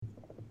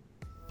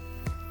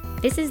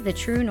This is the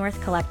True North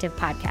Collective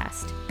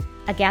podcast,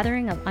 a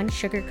gathering of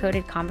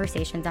unsugar-coated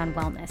conversations on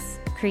wellness,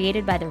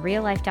 created by the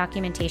real-life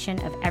documentation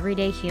of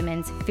everyday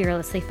humans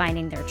fearlessly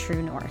finding their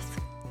true north.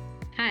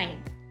 Hi,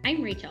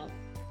 I'm Rachel.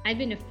 I've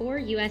been to 4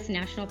 U.S.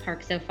 national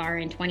parks so far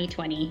in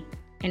 2020,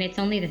 and it's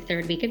only the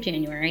 3rd week of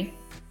January.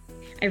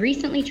 I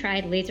recently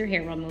tried laser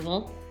hair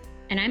removal,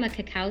 and I'm a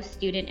cacao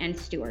student and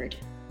steward.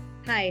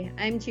 Hi,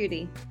 I'm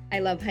Judy. I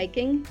love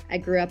hiking, I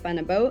grew up on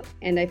a boat,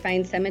 and I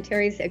find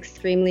cemeteries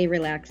extremely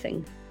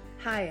relaxing.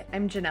 Hi,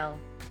 I'm Janelle.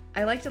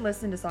 I like to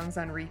listen to songs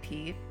on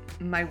repeat.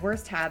 My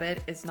worst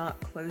habit is not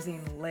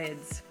closing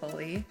lids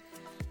fully,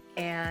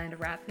 and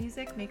rap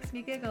music makes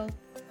me giggle.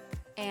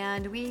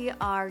 And we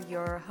are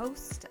your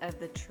host of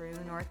the True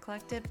North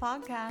Collective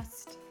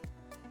podcast.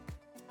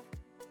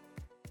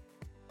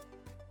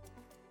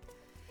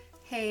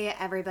 Hey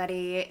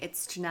everybody,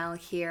 it's Janelle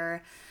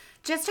here.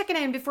 Just checking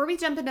in before we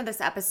jump into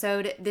this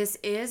episode. This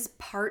is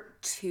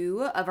part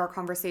 2 of our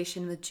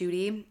conversation with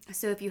Judy.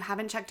 So if you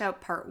haven't checked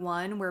out part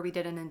 1 where we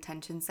did an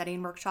intention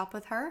setting workshop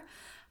with her,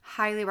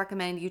 highly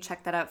recommend you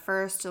check that out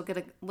first. You'll get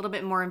a little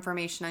bit more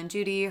information on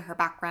Judy, her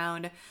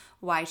background,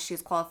 why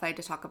she's qualified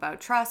to talk about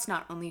trust,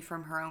 not only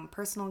from her own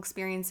personal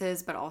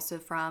experiences, but also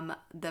from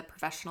the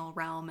professional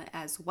realm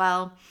as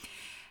well.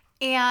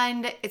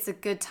 And it's a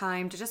good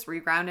time to just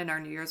reground in our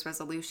New Year's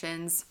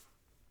resolutions.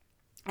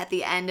 At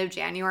the end of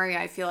January,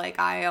 I feel like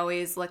I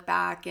always look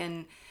back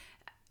and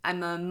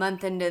I'm a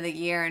month into the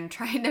year and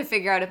trying to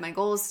figure out if my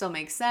goals still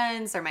make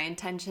sense or my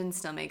intentions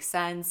still make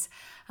sense.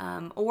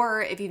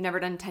 Or if you've never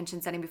done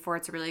intention setting before,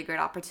 it's a really great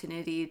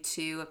opportunity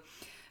to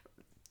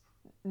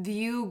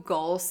view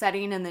goal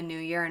setting in the new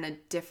year in a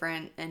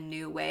different and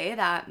new way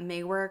that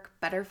may work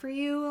better for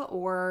you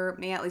or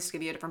may at least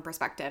give you a different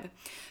perspective.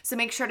 So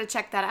make sure to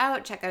check that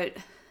out. Check out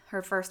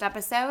her first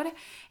episode,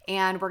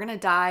 and we're going to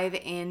dive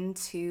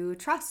into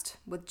trust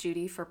with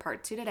Judy for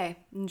part 2 today.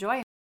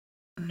 Enjoy.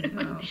 I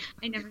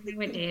never know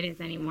what day it is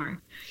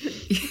anymore.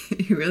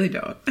 You really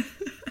don't.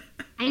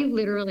 I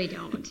literally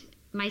don't.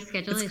 My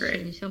schedule has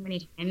changed so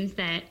many times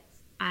that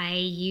I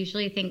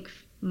usually think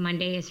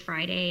Monday is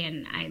Friday,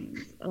 and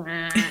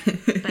but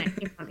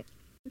it's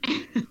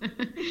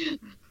okay.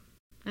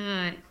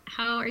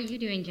 How are you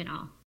doing,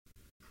 Janelle?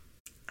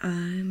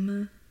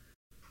 I'm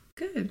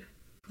good.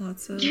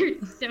 You're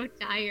so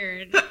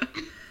tired.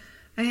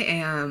 I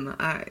am.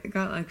 I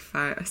got like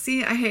 5.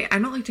 See, I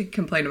don't like to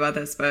complain about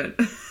this, but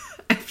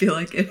I feel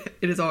like it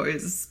is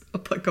always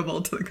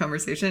applicable to the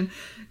conversation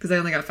because I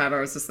only got 5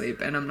 hours of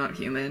sleep and I'm not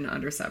human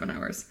under 7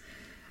 hours.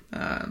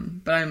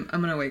 But I'm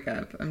gonna wake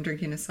up. I'm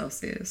drinking a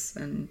Celsius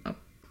and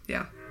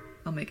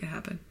I'll make it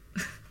happen.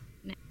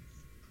 Nice.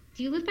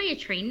 Do you live by a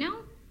train now?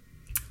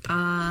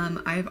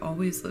 I've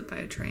always lived by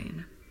a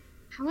train.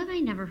 How have I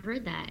never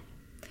heard that?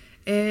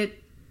 It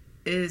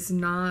is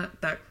not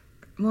that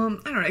well.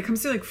 I don't know. It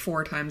comes through like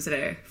 4 times a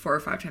day, 4 or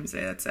 5 times a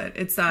day. That's it.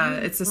 It's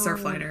a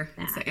Surfliner.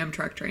 It's the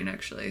Amtrak train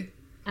actually.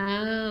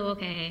 Oh,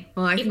 okay.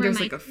 Well, I think there's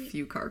like a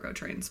few cargo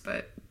trains,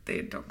 but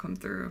they don't come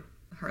through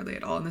hardly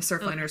at all. And the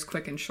Surfliner is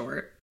quick and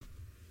short.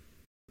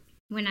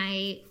 When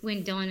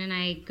Dylan and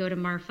I go to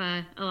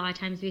Marfa, a lot of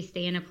times we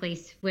stay in a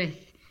place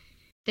with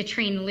the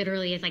train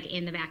literally is like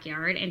in the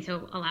backyard. And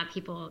so a lot of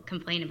people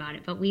complain about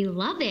it, but we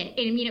love it.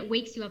 And I mean, it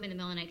wakes you up in the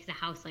middle of the night because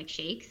the house like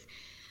shakes.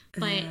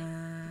 But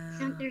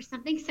there's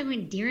something so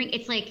endearing.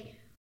 It's like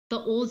the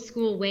old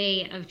school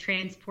way of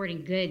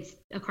transporting goods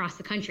across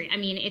the country. I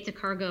mean, it's a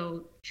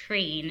cargo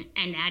train,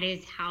 and that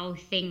is how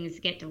things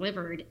get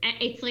delivered.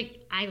 It's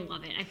like, I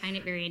love it. I find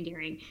it very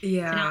endearing.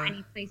 Yeah. So now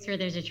any place where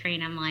there's a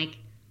train, I'm like,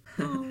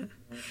 oh.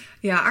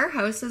 Yeah, our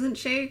house doesn't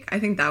shake. I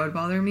think that would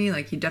bother me.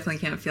 Like, you definitely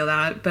can't feel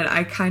that. But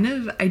I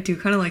do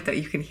kind of like that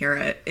you can hear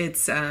it.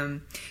 It's,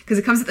 because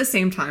it comes at the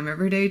same time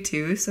every day,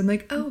 too. So I'm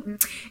like,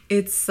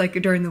 It's like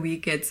during the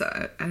week, it's,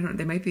 I don't know,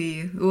 they might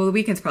be, well, the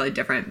weekend's probably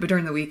different. But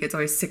during the week, it's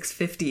always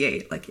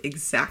 6:58, like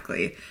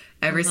exactly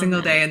every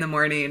single day in the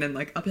morning. And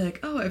like, I'll be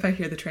like, if I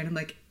hear the train, I'm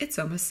like, it's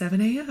almost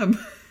 7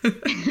 a.m.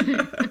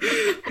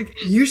 Like,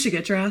 you should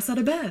get your ass out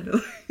of bed.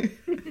 Oh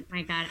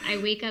my God. I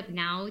wake up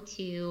now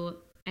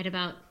at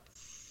about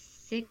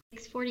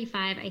 6:45,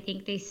 I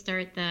think they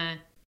start the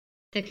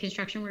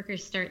construction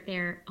workers start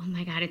their, oh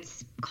my God,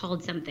 it's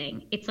called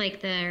something. It's like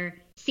their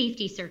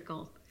safety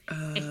circle.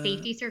 A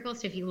safety circle.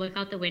 So if you look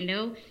out the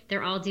window,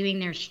 they're all doing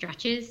their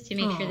stretches to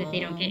make sure that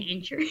they don't get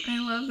injured. I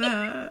love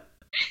that.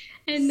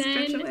 And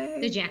then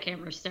the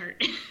jackhammers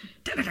start.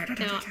 So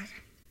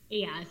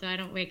I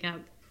don't wake up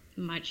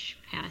much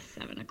past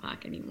 7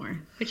 o'clock anymore,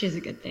 which is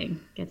a good thing.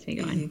 Gets me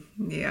going.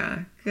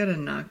 Yeah, good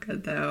and not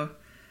good though.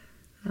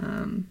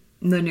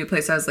 The new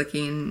place I was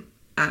looking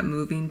at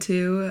moving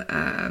to,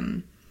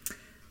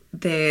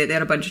 they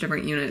had a bunch of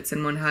different units,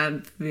 and one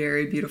had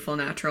very beautiful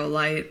natural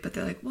light, but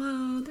they're like,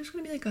 whoa, there's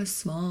going to be like a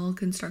small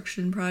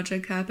construction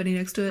project happening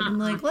next to it. I'm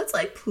like, let's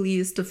like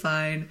please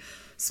define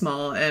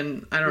small.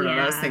 And I don't know what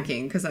I was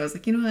thinking, because I was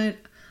like, you know what?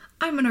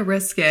 I'm going to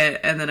risk it.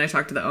 And then I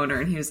talked to the owner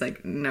and he was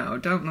like, no,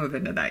 don't move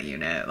into that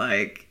unit.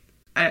 Like,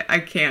 I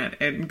can't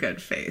in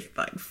good faith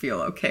like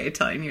feel okay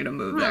telling you to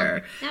move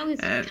there. That was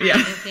and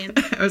kind of him.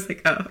 I was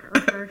like,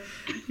 oh,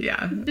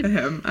 yeah,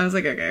 him. I was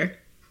like, okay,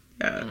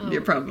 yeah, Oh,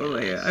 you're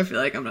probably. gosh. I feel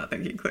like I'm not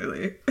thinking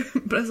clearly,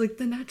 but I was like,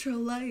 the natural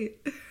light,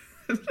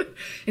 and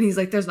he's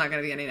like, there's not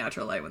gonna be any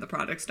natural light when the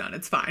project's done.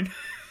 It's fine.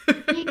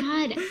 Oh my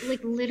God,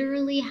 like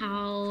literally,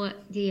 how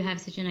do you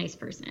have such a nice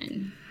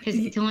person? Because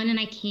Dylan and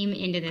I came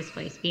into this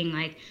place being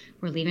like,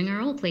 we're leaving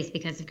our old place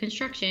because of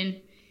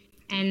construction.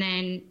 And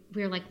then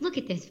we were like, look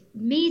at this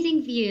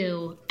amazing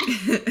view.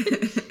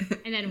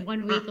 And then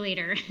 1 week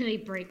later, they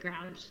break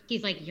ground.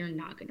 He's like, you're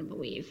not going to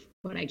believe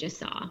what I just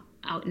saw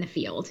out in the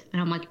field.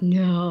 And I'm like,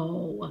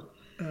 no.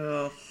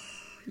 Oh,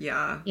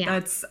 yeah.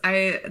 Yeah.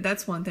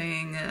 That's one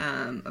thing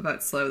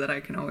about SLO that I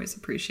can always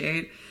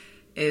appreciate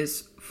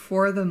is,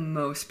 for the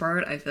most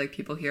part, I feel like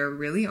people here are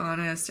really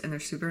honest and they're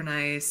super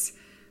nice,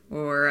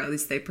 or at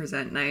least they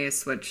present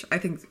nice, which I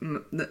think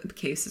the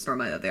case is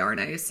normally that they are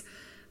nice.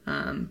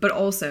 But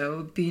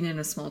also, being in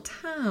a small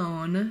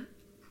town,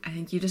 I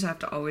think you just have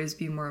to always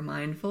be more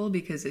mindful,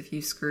 because if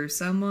you screw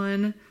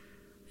someone,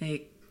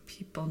 like,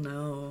 people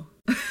know.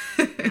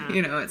 Yeah.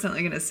 You know, it's not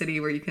like in a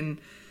city where you can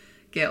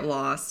get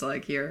lost.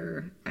 Like,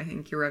 I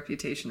think your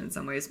reputation in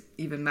some ways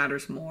even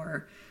matters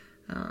more.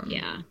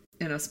 Yeah.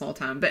 In a small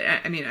town. But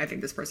I mean, I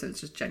think this person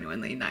is just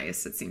genuinely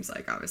nice, it seems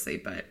like, obviously.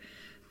 But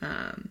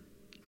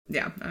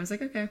yeah, I was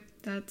like, okay,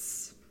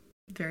 that's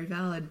very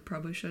valid.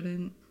 Probably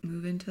shouldn't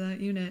move into that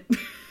unit.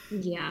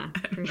 Yeah,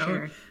 for know.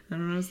 sure. I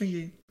don't know what I was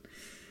thinking.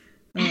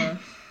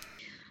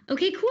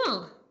 Okay,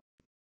 cool.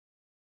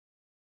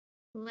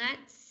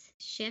 Let's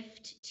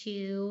shift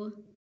to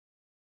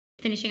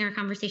finishing our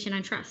conversation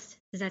on trust.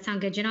 Does that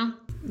sound good, Janelle?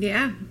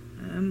 Yeah.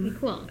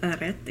 Cool.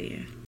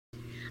 Ready.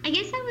 I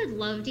guess I would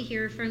love to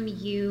hear from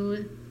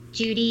you,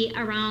 Judy,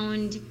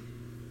 around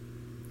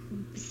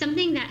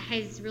something that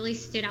has really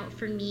stood out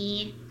for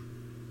me,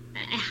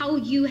 how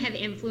you have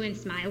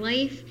influenced my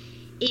life,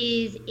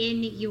 is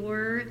in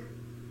your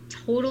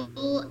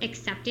total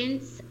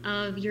acceptance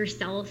of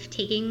yourself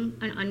taking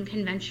an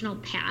unconventional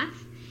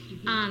path.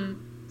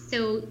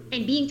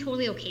 And being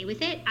totally okay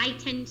with it. I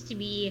tend to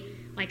be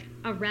like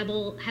have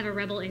a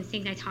rebel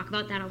instinct. I talk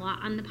about that a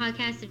lot on the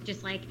podcast, of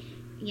just like,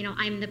 you know,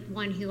 I'm the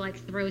one who like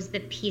throws the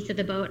piece of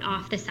the boat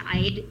off the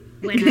side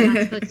when I'm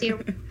not supposed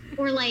to.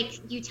 Or like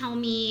you tell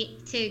me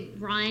to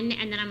run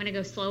and then I'm going to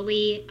go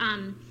slowly.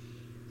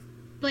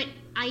 But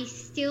I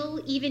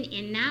still, even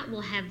in that,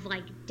 will have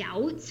like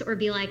doubts or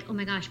be like, oh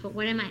my gosh, but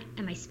what am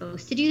I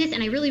supposed to do this?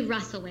 And I really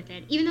wrestle with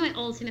it. Even though I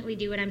ultimately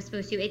do what I'm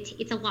supposed to,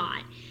 it's a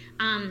lot.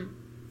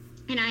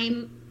 And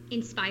I'm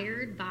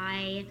inspired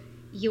by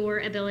your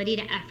ability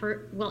to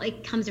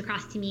it comes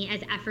across to me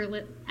as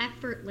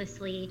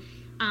effortlessly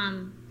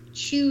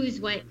choose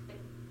what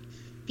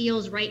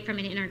feels right from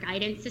an inner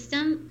guidance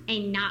system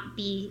and not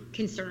be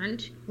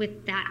concerned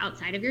with that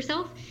outside of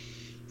yourself.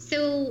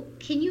 So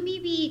can you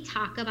maybe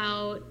talk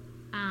about,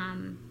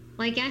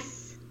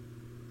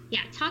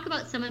 talk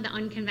about some of the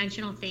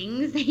unconventional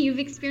things that you've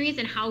experienced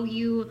and how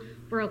you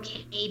were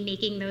okay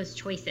making those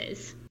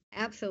choices?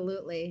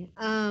 Absolutely.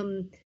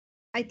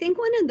 I think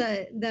one of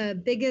the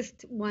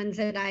biggest ones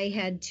that I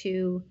had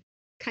to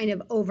kind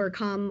of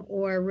overcome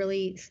or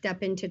really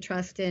step into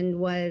trust in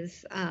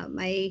was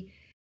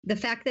the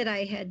fact that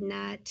I had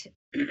not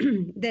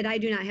that I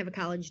do not have a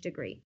college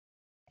degree.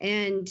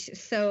 And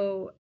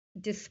so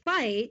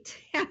despite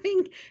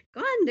having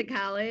gone to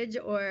college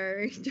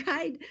or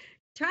tried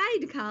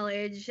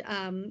college,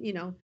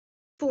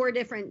 4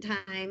 different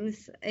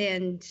times,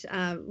 and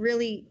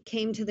really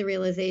came to the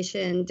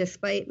realization,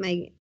 despite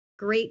my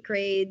great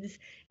grades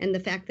and the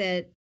fact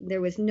that there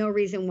was no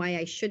reason why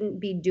I shouldn't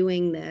be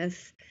doing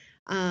this,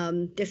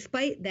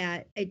 despite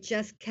that, I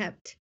just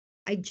kept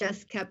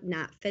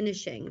not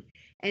finishing.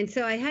 And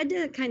so I had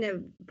to kind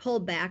of pull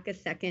back a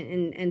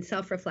second and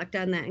self-reflect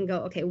on that and go,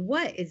 okay,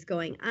 what is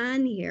going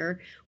on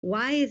here?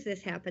 Why is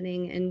this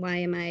happening? And why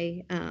am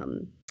I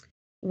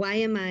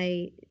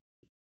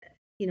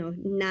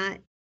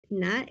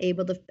not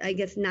able to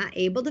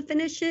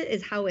finish it,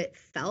 is how it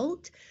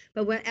felt.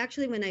 But when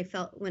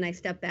I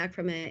stepped back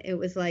from it, it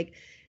was like,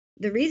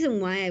 the reason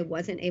why I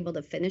wasn't able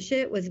to finish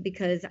it was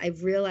because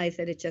I've realized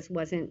that it just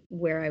wasn't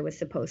where I was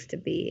supposed to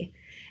be.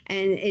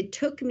 And it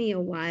took me a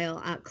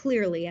while,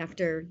 clearly,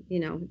 after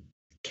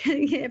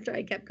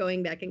I kept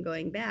going back and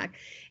going back.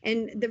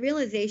 And the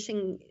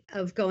realization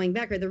of going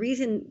back, or the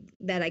reason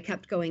that I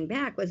kept going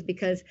back, was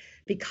because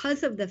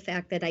of the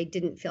fact that I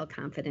didn't feel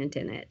confident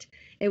in it.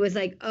 It was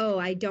like, oh,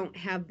 I don't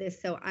have this,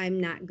 so I'm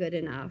not good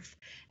enough.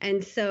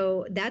 And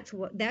so that's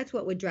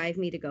what would drive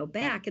me to go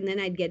back. And then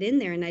I'd get in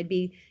there and I'd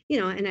be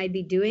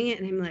doing it.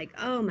 And I'm like,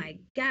 oh my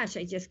gosh,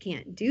 I just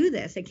can't do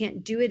this. I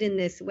can't do it in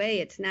this way.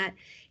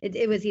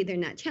 It was either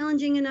not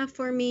challenging enough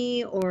for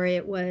me, or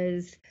it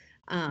was,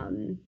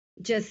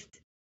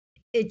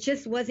 it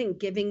just wasn't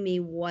giving me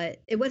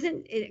it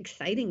wasn't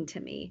exciting to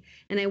me.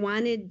 And I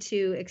wanted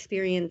to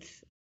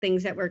experience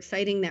things that were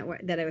exciting,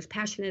 that I was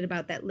passionate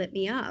about, that lit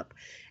me up.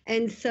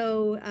 And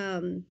so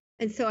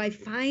I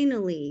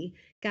finally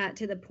got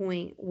to the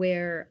point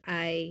where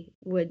I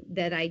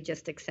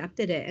just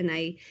accepted it. And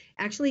I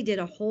actually did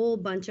a whole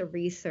bunch of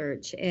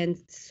research and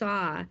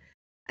saw,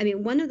 I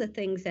mean, one of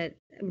the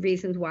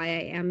reasons why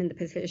I am in the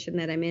position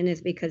that I'm in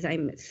is because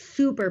I'm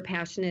super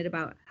passionate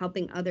about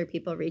helping other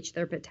people reach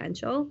their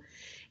potential.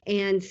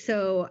 And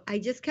so I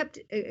just kept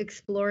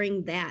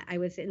exploring that. I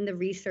was in the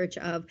research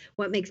of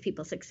what makes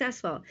people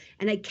successful.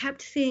 And I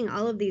kept seeing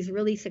all of these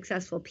really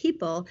successful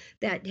people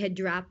that had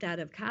dropped out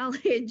of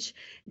college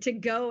to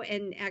go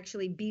and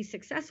actually be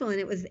successful. And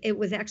it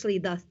was actually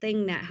the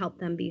thing that helped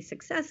them be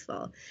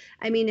successful.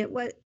 I mean, it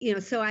was,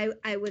 so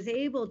I was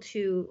able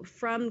to,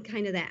 from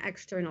kind of that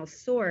external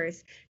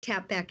source,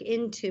 tap back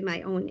into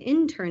my own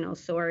internal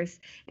source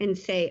and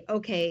say,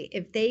 okay,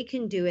 if they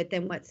can do it,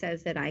 then what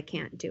says that I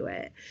can't do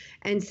it?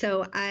 And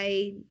so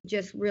I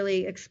just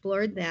really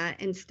explored that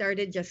and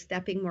started just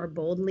stepping more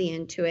boldly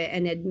into it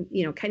and,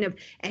 kind of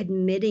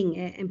admitting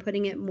it and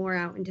putting it more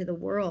out into the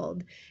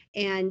world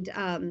and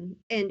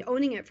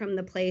owning it from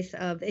the place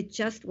of it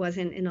just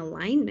wasn't in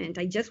alignment.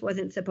 I just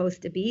wasn't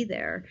supposed to be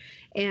there.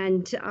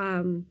 And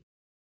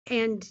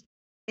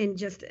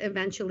just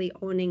eventually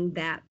owning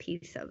that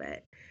piece of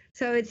it.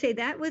 So I would say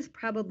that was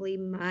probably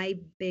my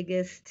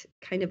biggest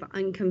kind of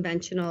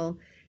unconventional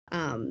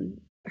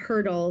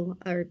hurdle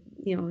or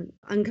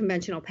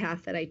unconventional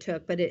path that I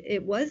took, but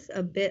it was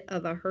a bit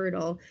of a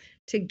hurdle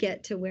to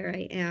get to where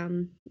I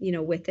am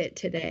with it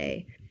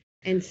today.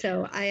 And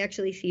so I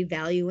actually see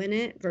value in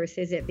it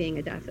versus it being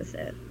a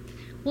deficit.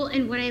 Well,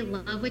 and what I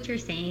love what you're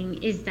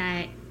saying is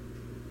that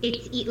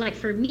it's like,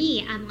 for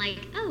me, I'm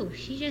like, oh,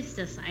 she just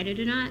decided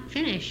to not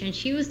finish and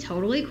she was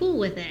totally cool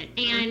with it.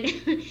 And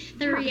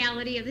the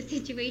reality of the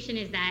situation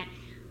is that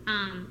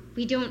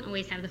we don't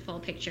always have the full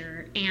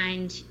picture.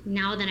 And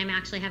now that I'm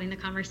actually having the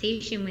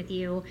conversation with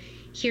you,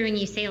 hearing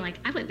you say, like,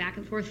 I went back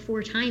and forth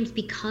 4 times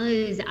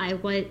because I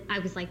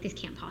was like, this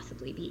can't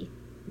possibly be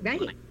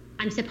right. Like,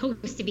 I'm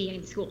supposed to be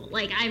in school.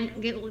 Like,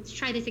 let's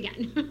try this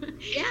again.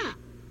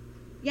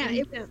 Yeah,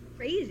 it was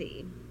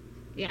crazy.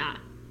 Yeah.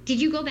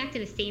 Did you go back to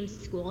the same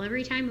school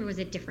every time, or was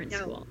it different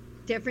school?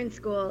 Different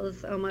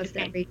schools almost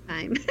every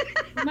time.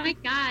 Oh my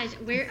gosh,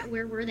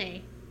 where were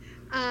they?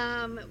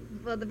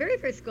 Well, the very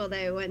first school that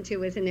I went to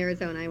was in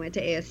Arizona. I went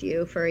to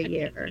ASU for a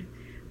year,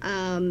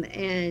 and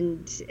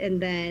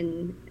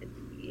then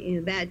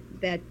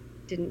that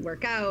didn't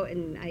work out,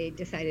 and I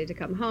decided to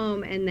come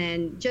home, and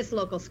then just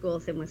local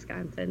schools in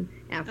Wisconsin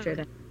after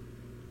that.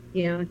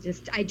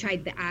 I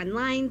tried the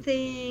online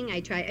thing.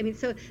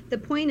 So the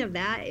point of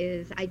that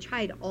is I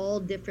tried all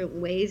different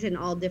ways and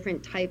all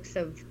different types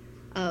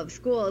of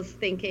schools,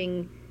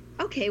 thinking,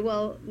 okay,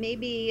 well,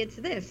 maybe it's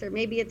this, or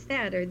maybe it's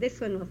that, or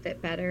this one will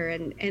fit better.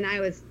 And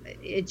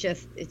it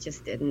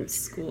just didn't.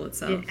 School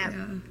itself.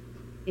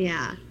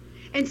 Yeah.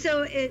 And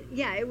so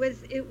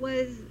it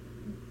was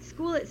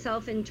school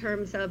itself in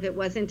terms of it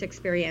wasn't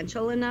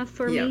experiential enough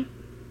for me.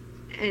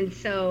 And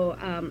so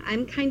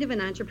I'm kind of an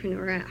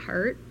entrepreneur at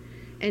heart.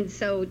 And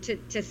so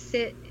to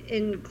sit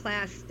in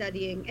class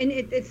studying, and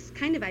it's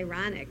kind of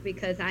ironic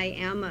because I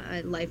am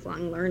a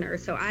lifelong learner.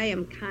 So I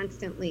am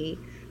constantly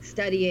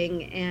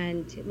studying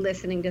and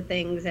listening to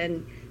things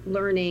and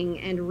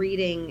learning and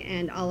reading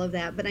and all of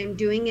that. But I'm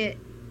doing it,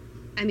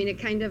 it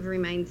kind of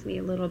reminds me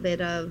a little bit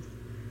of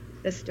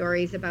the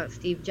stories about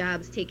Steve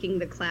Jobs taking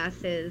the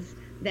classes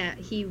that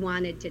he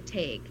wanted to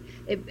take.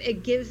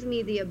 It gives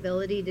me the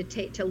ability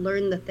to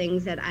learn the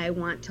things that I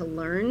want to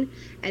learn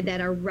and that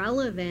are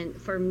relevant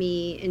for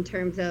me in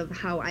terms of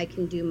how I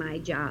can do my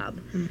job.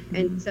 Mm-hmm.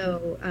 And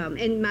so,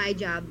 in my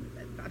job,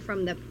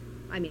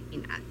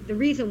 the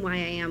reason why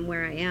I am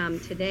where I am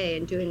today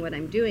and doing what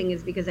I'm doing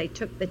is because I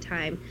took the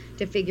time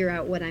to figure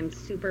out what I'm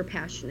super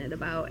passionate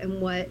about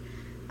and what,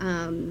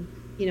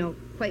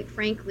 quite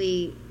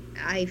frankly,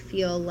 I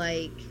feel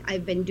like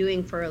I've been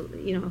doing for,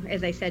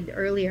 as I said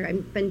earlier,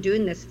 I've been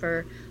doing this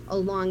for a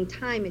long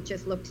time. It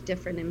just looked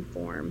different in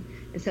form.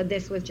 And so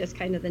this was just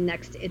kind of the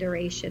next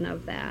iteration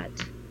of that.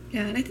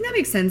 Yeah, and I think that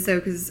makes sense, though,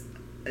 because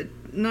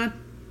not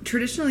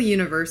traditional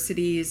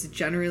universities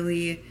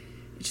generally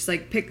just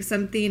like pick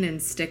something and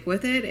stick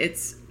with it.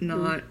 It's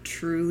not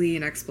truly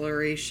an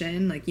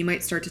exploration. Like, you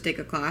might start to take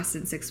a class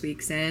and 6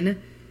 weeks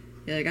in,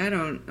 you're like,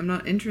 I'm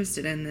not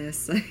interested in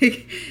this.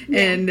 Like,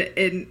 and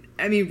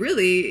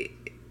really,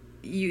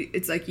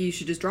 it's like you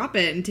should just drop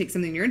it and take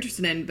something you're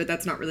interested in, but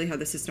that's not really how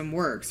the system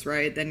works,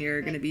 right? Then you're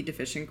going to be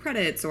deficient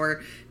credits,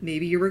 or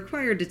maybe you're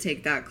required to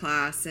take that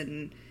class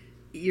and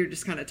you're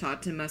just kind of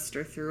taught to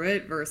muster through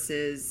it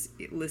versus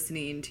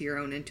listening to your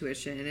own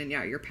intuition and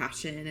your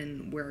passion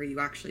and where are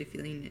you actually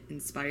feeling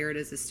inspired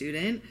as a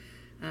student.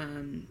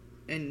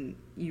 And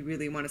you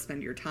really want to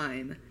spend your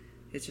time.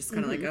 It's just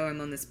kind of like, I'm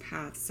on this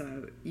path.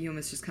 So you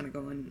almost just kind of go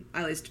on,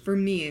 at least for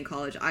me in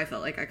college, I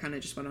felt like I kind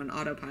of just went on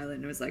autopilot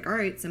and it was like, all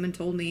right, someone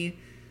told me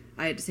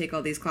I had to take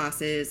all these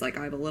classes. Like,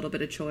 I have a little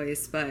bit of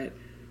choice, but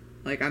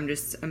like, I'm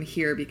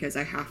here because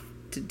I have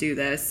to do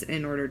this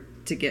in order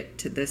to get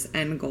to this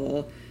end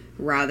goal,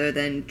 rather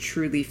than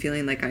truly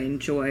feeling like I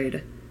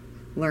enjoyed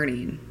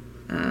learning.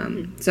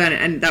 So,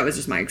 and that was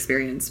just my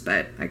experience,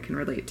 but I can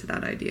relate to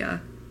that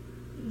idea.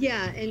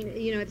 Yeah, and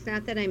it's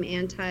not that I'm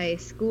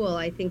anti-school.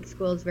 I think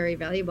school is very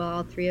valuable.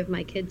 All three of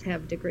my kids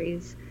have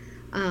degrees,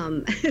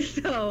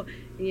 so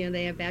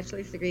they have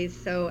bachelor's degrees.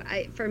 So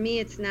for me,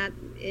 it's not.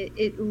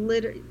 It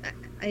literally.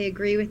 I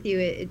agree with you.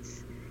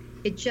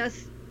 It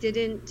just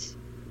didn't.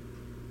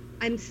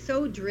 I'm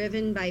so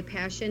driven by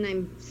passion.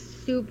 I'm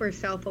super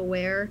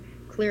self-aware.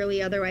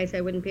 Clearly, otherwise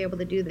I wouldn't be able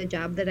to do the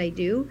job that I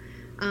do.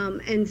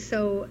 And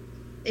so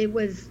it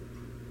was.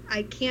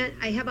 I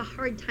have a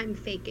hard time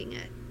faking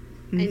it.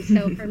 And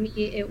so for me,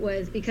 it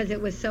was because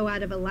it was so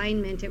out of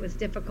alignment, it was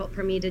difficult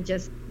for me to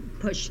just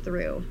push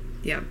through.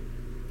 Yeah,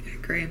 I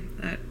agree.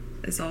 That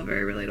is all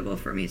very relatable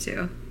for me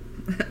too.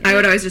 I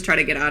would always just try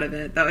to get out of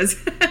it. That was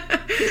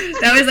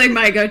like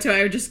my go-to.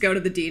 I would just go to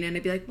the dean and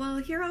I'd be like, well,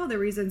 here are all the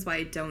reasons why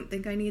I don't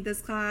think I need this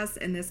class,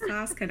 and this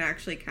class can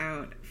actually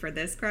count for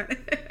this credit.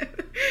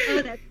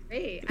 Oh, that's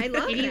great. I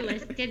love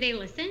it. Did they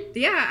listen?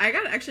 Yeah, I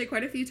got actually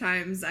quite a few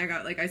times.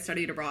 I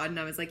studied abroad, and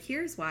I was like,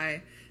 here's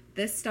why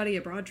this study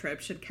abroad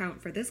trip should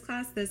count for this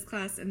class,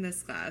 and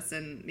this class.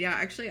 And yeah,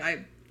 actually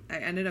I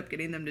ended up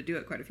getting them to do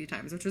it quite a few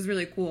times, which was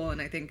really cool.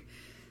 And I think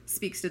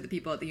speaks to the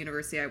people at the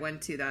university I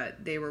went to,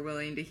 that they were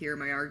willing to hear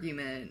my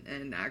argument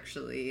and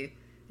actually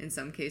in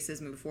some cases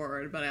move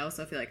forward. But I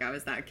also feel like I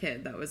was that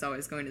kid that was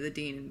always going to the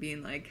dean and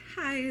being like,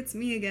 hi, it's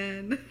me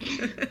again.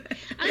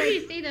 I was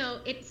going to say, though,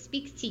 it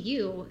speaks to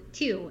you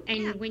too.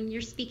 And when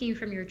you're speaking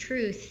from your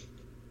truth,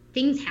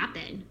 things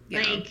happen.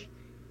 Yeah.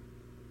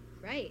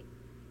 Right.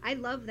 I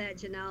love that,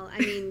 Janelle. I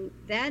mean,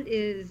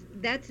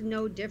 that's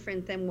no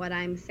different than what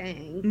I'm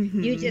saying.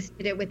 Mm-hmm. You just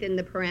did it within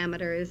the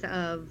parameters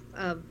of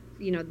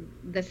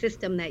the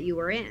system that you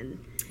were in.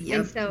 Yep.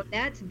 And so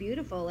that's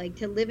beautiful, like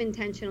to live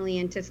intentionally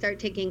and to start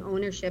taking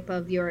ownership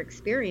of your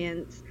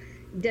experience.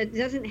 That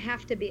doesn't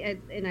have to be,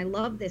 and I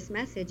love this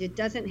message, it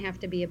doesn't have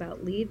to be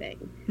about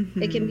leaving.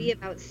 Mm-hmm. It can be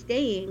about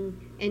staying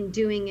and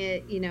doing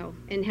it,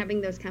 and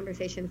having those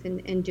conversations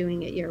and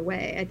doing it your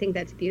way. I think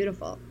that's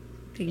beautiful.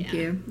 Thank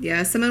you.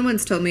 Yeah, someone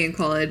once told me in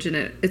college, and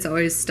it's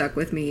always stuck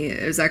with me.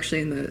 It was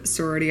actually in the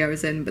sorority I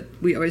was in, but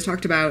we always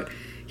talked about,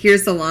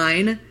 here's the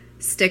line,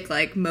 stick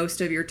like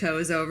most of your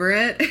toes over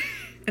it.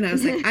 And I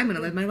was like, I'm going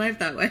to live my life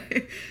that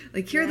way.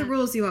 Like, here are the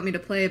rules you want me to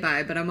play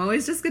by, but I'm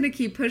always just going to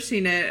keep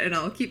pushing it, and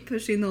I'll keep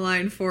pushing the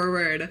line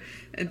forward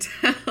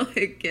until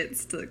it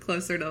gets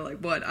closer to like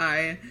what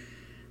I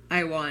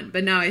want.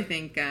 But now I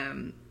think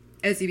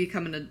as you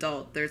become an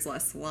adult, there's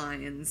less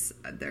lines.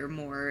 There are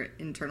more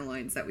internal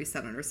lines that we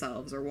set on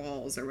ourselves, or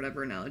walls, or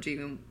whatever analogy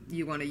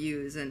you want to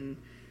use. And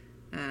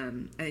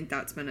I think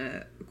that's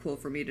been cool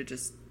for me to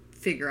just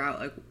figure out,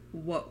 like,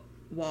 what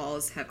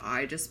walls have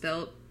I just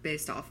built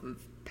based off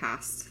of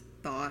past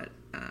thought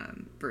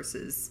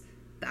versus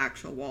the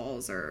actual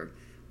walls or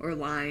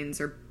lines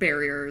or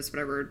barriers,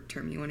 whatever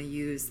term you want to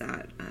use,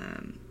 that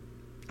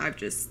I've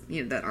just,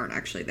 that aren't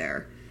actually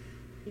there.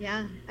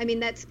 Yeah, I mean,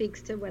 that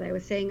speaks to what I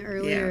was saying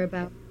earlier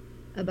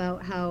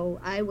about how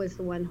I was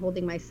the one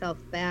holding myself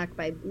back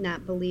by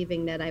not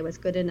believing that I was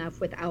good enough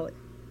without,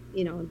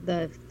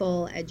 the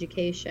full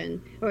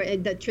education or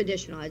the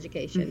traditional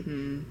education.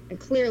 Mm-hmm. And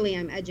clearly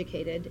I'm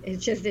educated.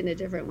 It's just in a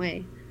different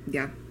way.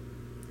 Yeah.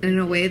 And in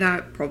a way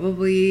that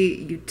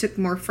probably you took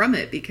more from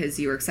it because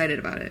you were excited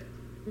about it.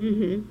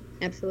 Mm-hmm.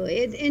 Absolutely.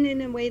 It's in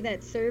a way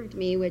that served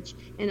me,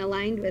 and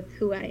aligned with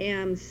who I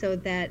am, so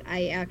that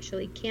I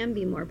actually can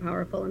be more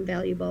powerful and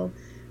valuable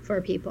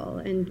for people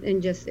and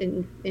just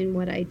in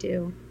what I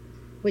do,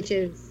 which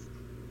is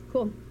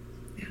cool.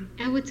 Yeah.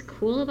 And what's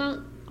cool about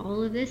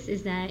all of this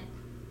is that,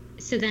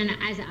 so then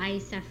as I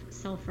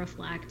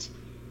self-reflect,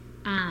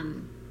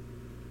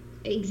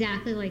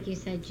 exactly like you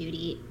said,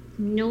 Judy,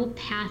 no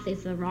path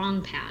is the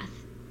wrong path.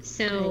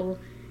 So,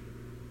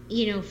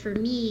 for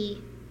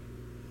me,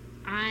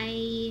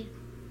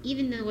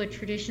 even though a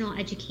traditional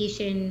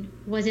education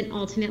wasn't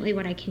ultimately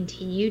what I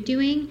continued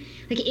doing,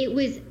 like it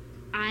was,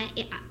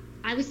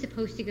 I was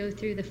supposed to go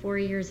through the 4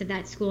 years of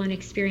that school and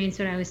experience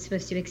what I was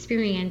supposed to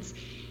experience,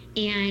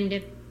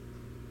 and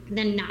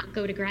then not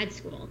go to grad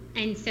school.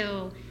 And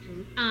so,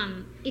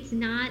 it's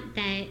not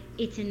that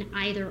it's an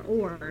either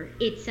or.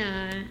 It's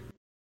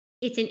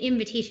an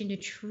invitation to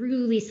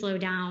truly slow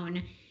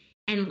down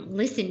and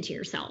listen to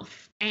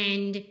yourself,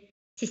 and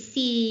to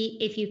see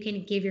if you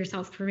can give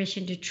yourself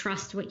permission to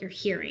trust what you're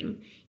hearing,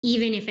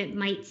 even if it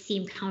might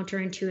seem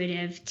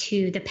counterintuitive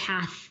to the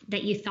path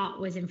that you thought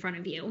was in front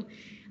of you.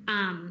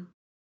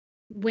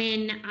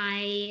 When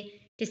I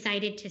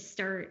decided to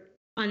start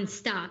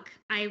Unstuck,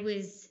 I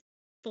was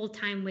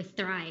full-time with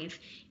Thrive,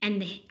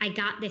 and I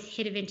got this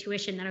hit of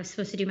intuition that I was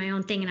supposed to do my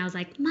own thing, and I was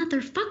like,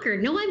 motherfucker,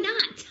 no, I'm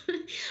not.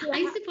 Yeah.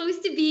 I'm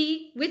supposed to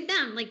be with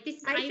them. Like,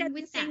 this, I'm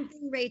with them. Same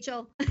thing,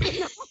 Rachel.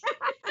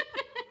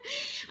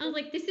 I was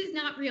like, this is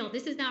not real.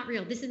 This is not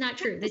real. This is not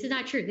true. This is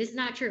not true. This is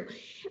not true.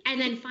 And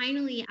then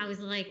finally I was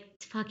like,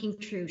 it's fucking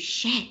true.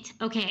 Shit.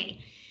 Okay.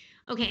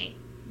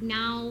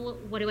 Now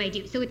what do I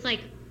do? So it's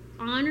like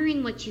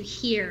honoring what you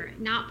hear,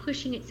 not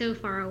pushing it so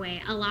far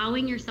away,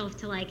 allowing yourself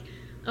to like,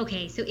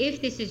 okay, so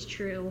if this is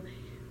true,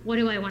 what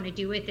do I want to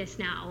do with this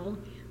now?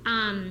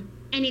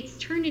 And it's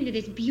turned into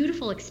this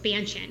beautiful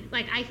expansion.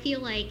 Like, I feel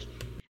like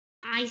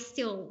I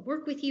still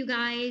work with you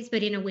guys,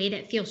 but in a way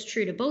that feels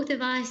true to both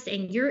of us.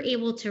 And you're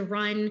able to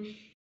run,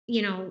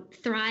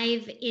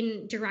 thrive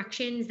in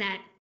directions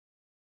that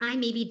I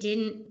maybe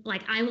didn't.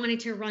 Like, I wanted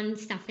to run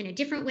stuff in a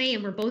different way,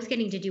 and we're both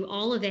getting to do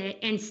all of it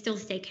and still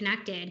stay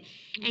connected.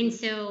 And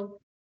so,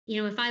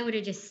 if I would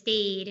have just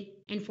stayed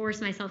and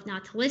forced myself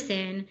not to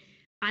listen,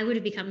 I would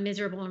have become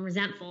miserable and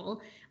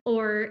resentful.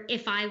 Or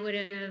if I would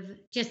have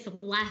just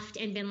left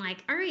and been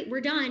like, all right, we're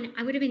done,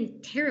 I would have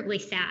been terribly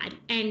sad.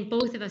 And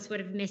both of us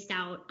would have missed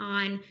out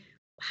on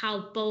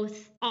how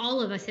all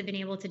of us have been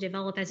able to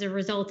develop as a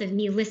result of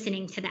me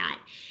listening to that.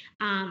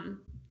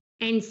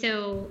 And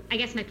so I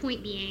guess my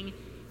point being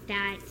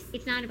that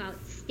it's not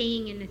about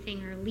staying in the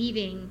thing or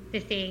leaving the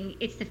thing.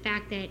 It's the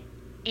fact that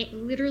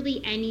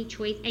literally any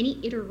choice, any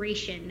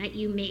iteration that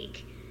you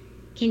make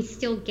can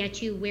still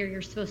get you where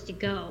you're supposed to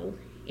go.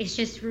 It's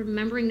just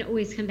remembering to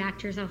always come back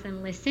to yourself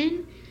and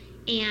listen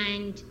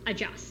and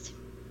adjust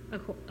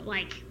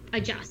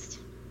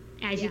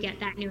as you get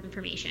that new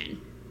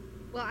information.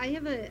 Well, I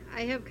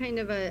have kind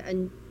of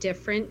a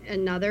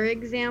another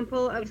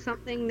example of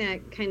something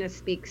that kind of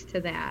speaks to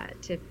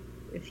that,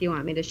 if you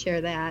want me to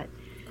share that.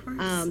 Of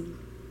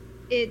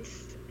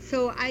course.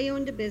 So I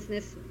owned a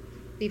business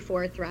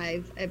before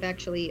Thrive. I've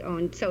actually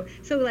owned, so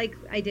like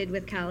I did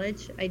with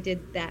college, I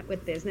did that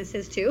with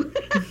businesses too.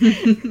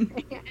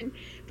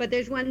 But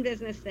there's one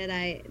business that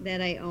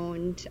I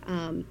owned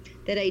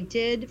that I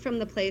did from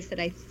the place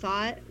that I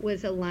thought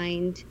was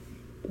aligned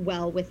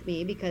well with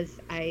me, because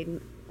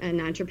I'm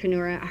an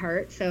entrepreneur at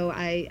heart. So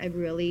I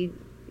really,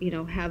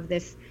 have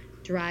this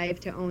drive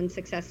to own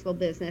successful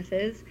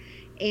businesses.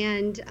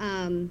 And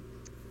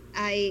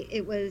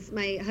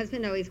my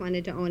husband always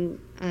wanted to own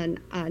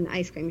an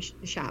ice cream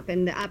shop,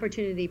 and the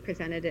opportunity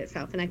presented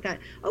itself. And I thought,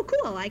 oh,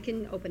 cool, I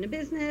can open a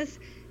business.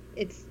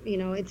 It's,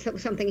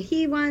 it's something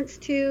he wants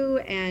to,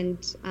 and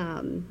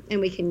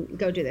we can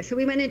go do this. So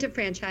we went into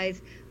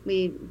franchise.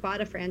 We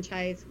bought a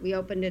franchise. We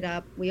opened it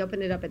up. We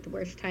opened it up at the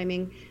worst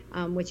timing,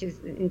 which is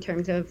in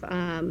terms of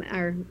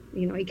our,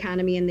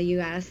 economy in the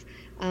U.S.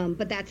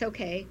 But that's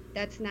okay.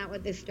 That's not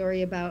what this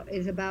story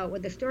is about.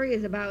 What the story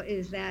is about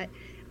is that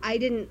I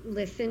didn't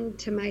listen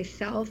to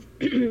myself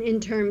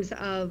in terms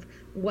of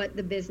what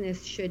the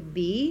business should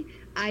be.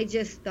 I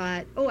just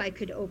thought, I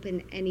could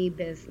open any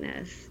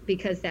business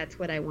because that's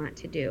what I want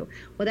to do.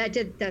 Well, that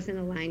just doesn't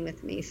align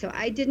with me. So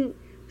I didn't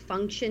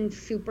function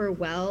super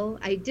well.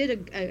 I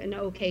did an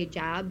okay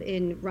job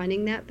in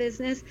running that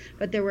business,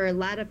 but there were a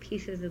lot of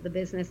pieces of the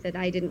business that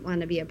I didn't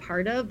want to be a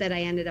part of that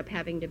I ended up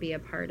having to be a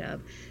part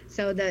of.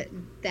 So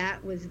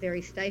that was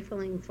very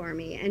stifling for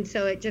me. And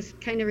so it just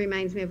kind of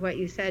reminds me of what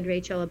you said,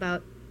 Rachel,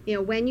 about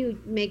when you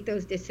make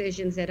those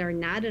decisions that are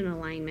not in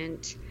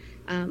alignment,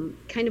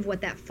 kind of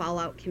what that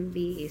fallout can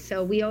be.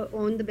 So we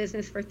owned the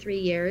business for 3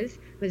 years.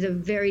 It was a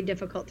very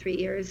difficult 3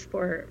 years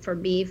for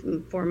me,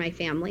 for my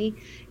family.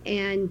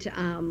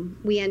 And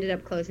we ended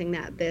up closing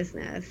that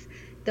business.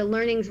 The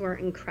learnings were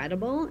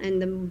incredible.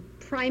 And the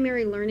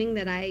primary learning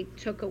that I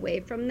took away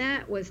from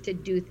that was to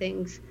do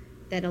things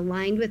that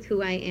aligned with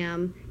who I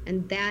am.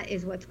 And that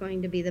is what's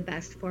going to be the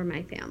best for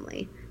my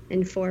family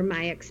and for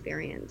my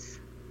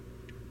experience.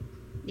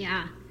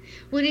 Yeah.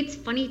 Well, it's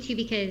funny too,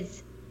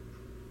 because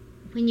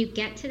when you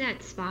get to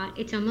that spot,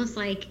 it's almost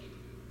like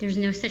there's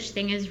no such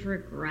thing as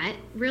regret,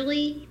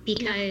 really,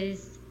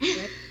 because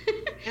Yep.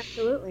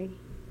 Absolutely.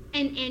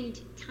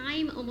 and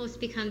time almost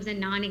becomes a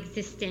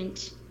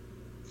non-existent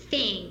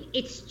thing.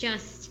 It's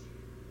just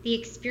the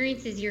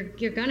experiences you're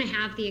going to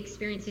have, the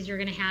experiences you're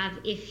going to have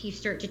if you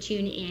start to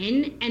tune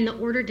in, and the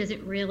order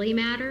doesn't really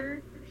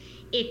matter.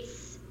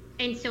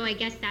 And so I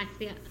guess that's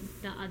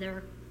the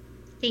other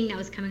thing that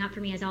was coming up for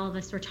me as all of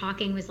us were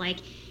talking, was like,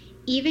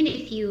 even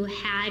if you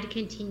had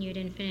continued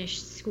and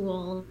finished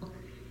school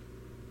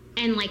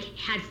and like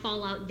had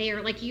fallout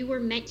there, like you were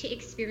meant to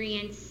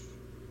experience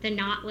the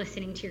not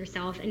listening to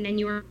yourself, and then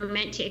you were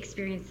meant to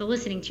experience the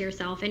listening to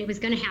yourself, and it was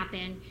going to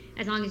happen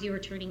as long as you were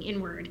turning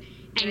inward.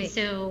 And Right.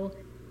 So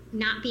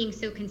not being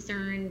so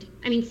concerned,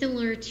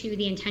 similar to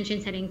the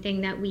intention setting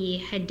thing that we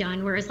had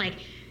done, where it's like,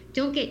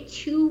 don't get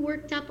too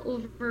worked up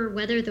over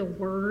whether the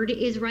word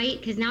is right,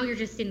 because now you're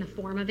just in the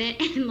form of it.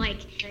 And like,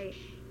 Right.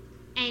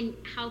 and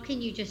how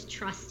can you just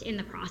trust in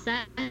the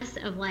process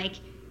of like,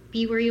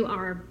 be where you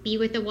are, be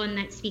with the one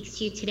that speaks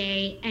to you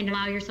today, and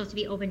allow yourself to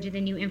be open to the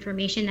new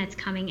information that's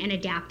coming and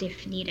adapt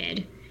if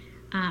needed.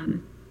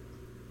 And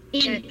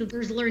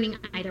there's learning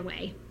either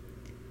way.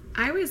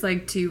 I always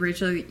like to,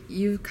 Rachel,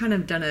 you've kind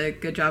of done a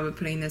good job of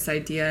putting this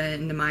idea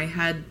into my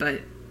head,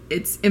 but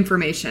it's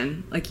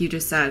information, like you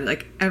just said.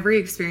 Like every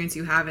experience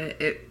you have,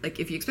 it like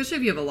especially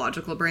if you have a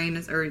logical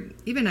brain, or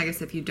even I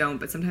guess if you don't,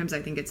 but sometimes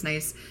I think it's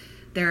nice.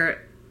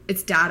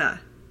 It's data.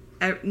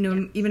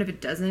 Even if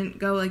it doesn't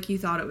go like you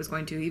thought it was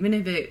going to, even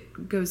if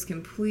it goes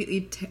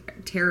completely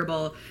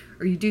terrible,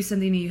 or you do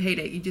something and you hate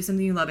it, you do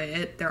something you love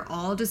it, they're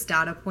all just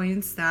data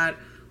points that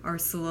are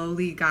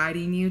slowly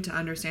guiding you to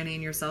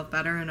understanding yourself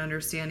better and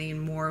understanding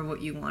more of what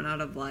you want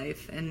out of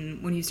life.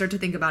 And when you start to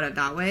think about it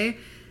that way,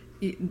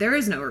 there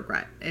is no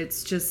regret.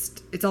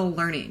 It's all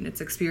learning,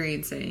 it's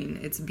experiencing,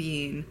 it's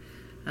being.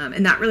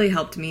 And that really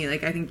helped me.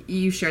 Like, I think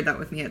you shared that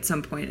with me at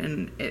some point,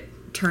 and it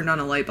turned on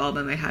a light bulb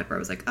in my head where I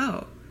was like,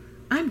 oh,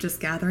 I'm just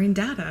gathering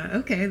data.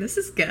 Okay, this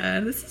is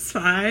good. This is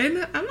fine.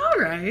 I'm all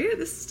right.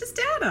 This is just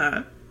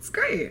data. It's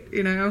great,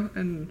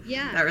 and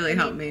that really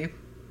helped me.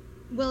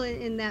 Well,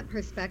 in that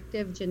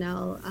perspective,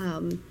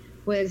 Janelle,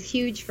 was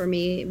huge for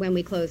me when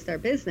we closed our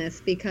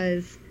business,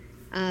 because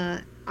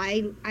the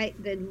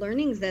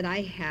learnings that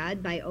I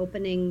had by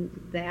opening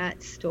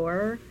that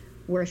store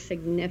were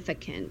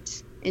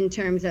significant in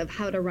terms of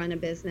how to run a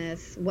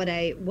business, what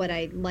I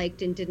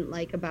liked and didn't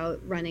like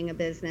about running a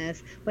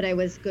business, what I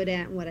was good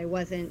at and what I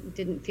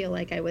didn't feel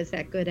like I was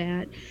that good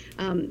at.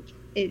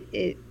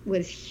 It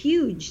was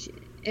huge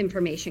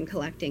information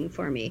collecting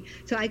for me.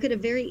 So I could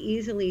have very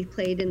easily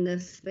played in the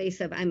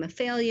space of, I'm a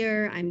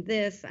failure, I'm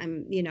this,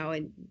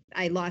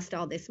 I lost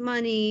all this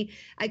money.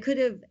 I could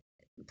have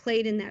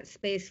played in that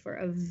space for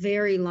a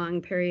very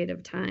long period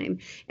of time.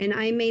 And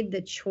I made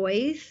the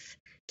choice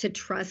to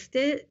trust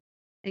it.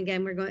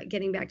 Again, we're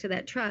getting back to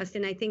that trust.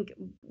 And I think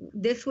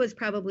this was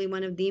probably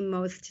one of the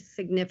most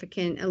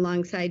significant,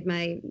 alongside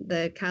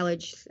the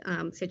college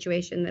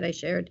situation that I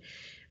shared.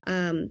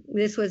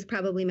 This was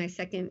probably my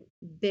second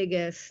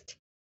biggest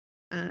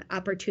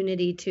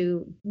opportunity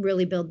to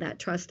really build that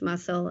trust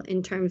muscle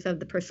in terms of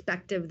the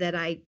perspective that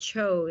I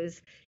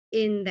chose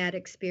in that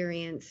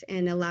experience,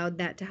 and allowed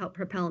that to help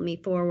propel me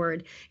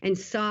forward, and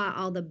saw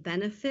all the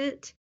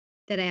benefit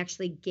that I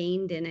actually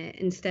gained in it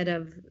instead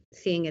of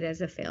seeing it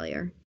as a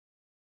failure.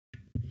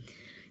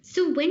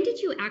 So when did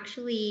you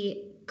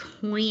actually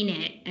coin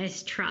it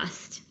as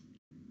trust?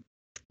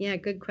 Yeah,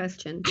 good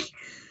question.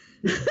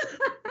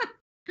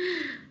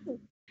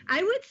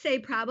 I would say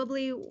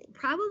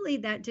probably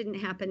that didn't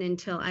happen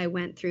until I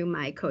went through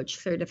my coach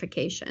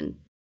certification.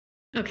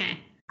 Okay.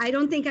 I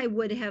don't think I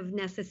would have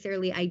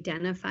necessarily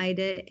identified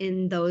it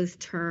in those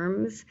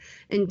terms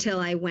until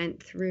I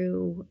went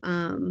through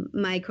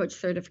my coach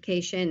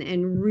certification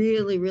and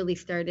really, really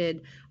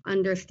started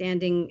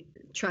understanding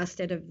trust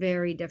at a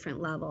very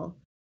different level.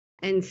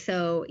 And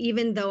so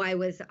even though I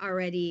was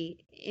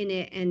already in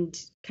it and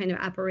kind of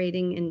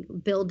operating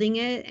and building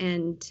it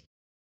and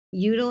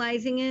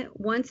utilizing it,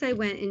 once I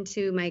went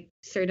into my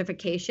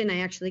certification, I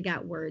actually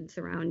got words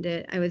around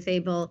it. I was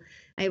able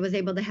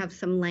to have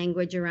some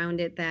language around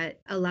it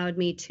that allowed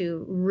me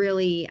to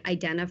really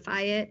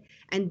identify it.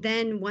 And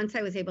then once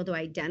I was able to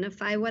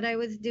identify what I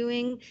was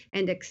doing,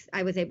 and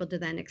I was able to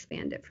then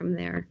expand it from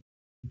there.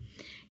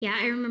 Yeah,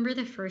 I remember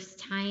the first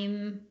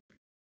time,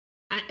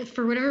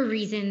 for whatever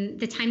reason,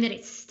 the time that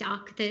it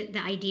stuck, the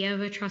idea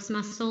of a trust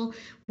muscle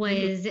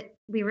was,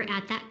 we were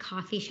at that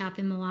coffee shop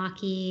in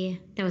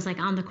Milwaukee that was like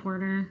on the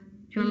corner.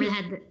 Do you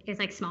remember it was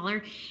like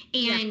smaller?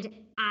 And yeah.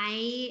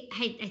 I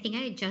think I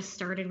had just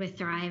started with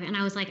Thrive, and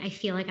I was like, I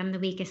feel like I'm the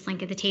weakest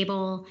link at the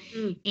table,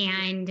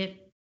 and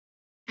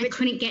I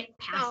couldn't get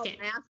past it.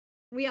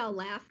 We all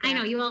laughed. I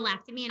know, you all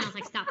laughed at me, and I was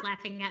like, stop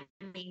laughing at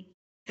me.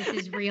 This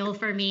is real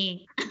for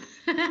me.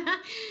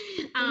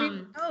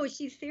 Oh,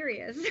 she's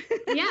serious.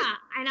 Yeah.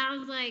 And I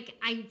was like,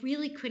 I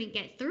really couldn't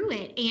get through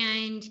it.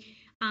 And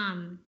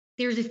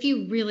there's a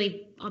few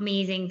really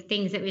amazing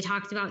things that we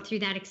talked about through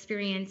that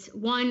experience.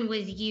 One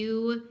was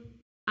you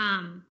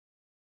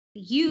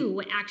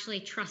actually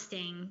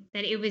trusting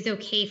that it was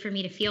okay for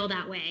me to feel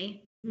that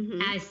way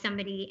as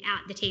somebody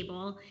at the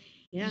table.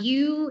 Yeah.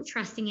 You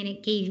trusting in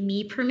it gave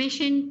me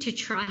permission to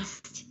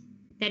trust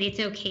that it's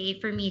okay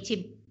for me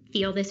to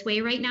feel this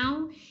way right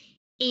now.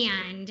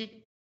 And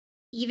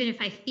even if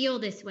I feel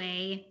this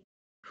way,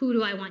 who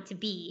do I want to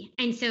be?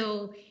 And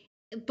so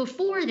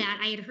before that,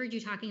 I had heard you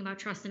talking about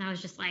trust, and I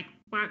was just like,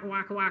 waka,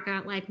 waka,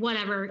 waka, like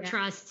whatever,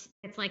 trust.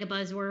 It's like a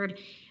buzzword.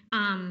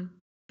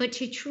 But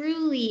to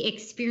truly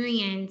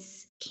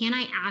experience, can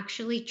I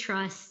actually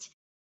trust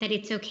that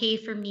it's okay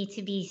for me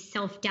to be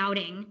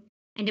self-doubting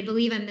and to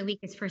believe I'm the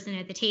weakest person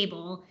at the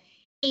table,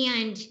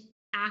 and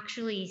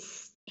actually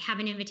have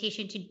an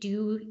invitation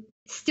to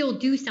still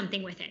do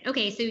something with it?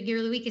 Okay, so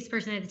you're the weakest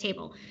person at the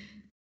table.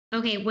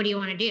 Okay, what do you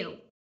want to do?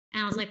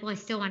 And I was like, well, I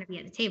still want to be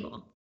at the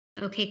table.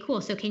 Okay, cool.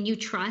 So can you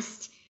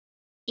trust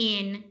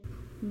in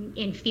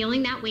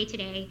feeling that way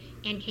today?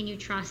 And can you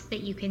trust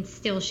that you can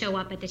still show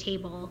up at the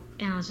table?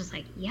 And I was just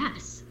like,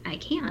 yes, I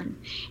can.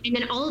 And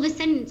then all of a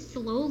sudden,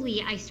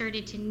 slowly, I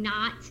started to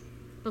not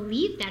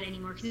believe that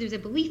anymore, because it was a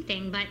belief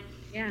thing. But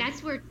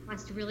that's where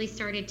trust really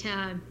started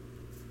to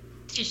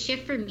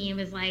shift for me. It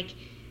was like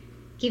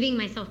giving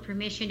myself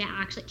permission to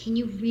actually, can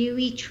you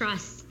really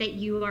trust that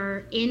you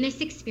are in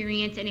this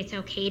experience and it's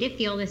okay to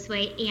feel this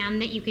way,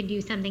 and that you can do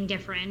something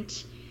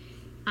different?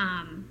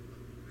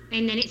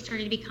 And then it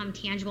started to become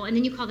tangible. And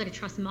then you called it a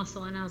trust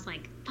muscle. And I was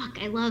like,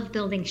 fuck, I love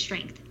building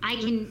strength. I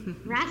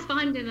can grasp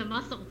onto the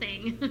muscle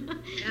thing.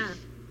 Yeah.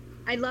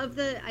 I love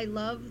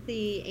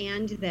the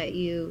and that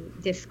you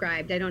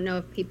described. I don't know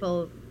if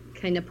people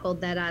kind of pulled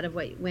that out of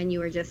when you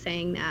were just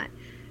saying that,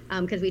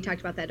 because we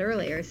talked about that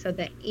earlier. So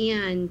the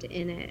and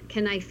in it,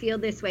 can I feel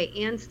this way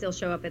and still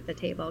show up at the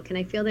table? Can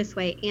I feel this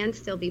way and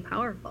still be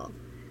powerful?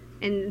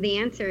 And the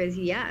answer is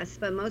yes,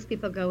 but most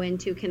people go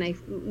into,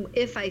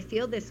 if I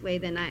feel this way,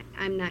 then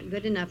I'm not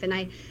good enough. And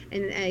I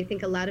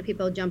think a lot of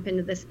people jump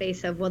into the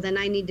space of, well, then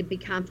I need to be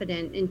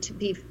confident, and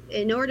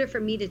in order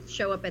for me to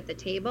show up at the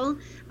table,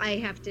 I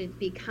have to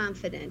be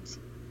confident.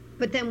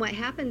 But then what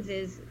happens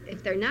is,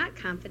 if they're not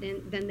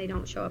confident, then they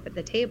don't show up at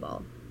the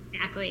table.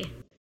 Exactly.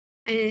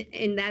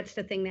 And that's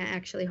the thing that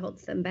actually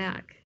holds them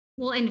back.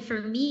 Well, and for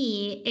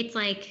me, it's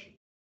like,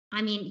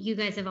 I mean, you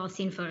guys have all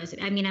seen photos.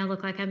 I mean, I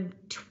look like I'm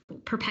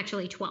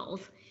perpetually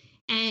 12.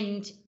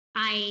 And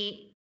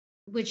I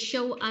would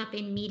show up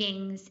in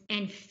meetings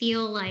and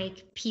feel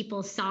like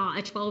people saw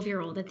a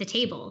 12-year-old at the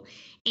table.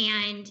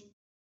 And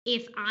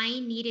if I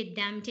needed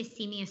them to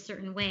see me a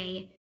certain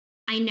way,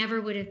 I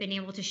never would have been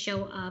able to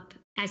show up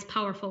as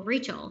powerful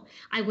Rachel.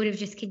 I would have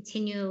just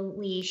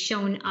continually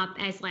shown up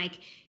as like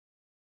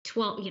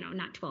 12,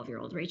 not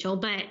 12-year-old Rachel,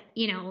 but,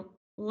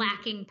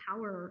 lacking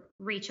power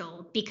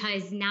Rachel,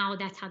 because now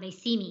that's how they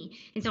see me.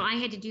 And so I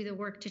had to do the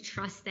work to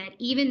trust that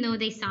even though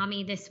they saw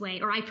me this way,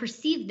 or I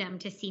perceived them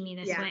to see me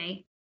this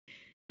way,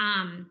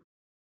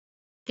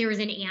 there was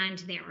an and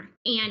there,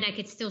 and I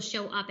could still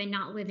show up and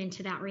not live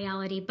into that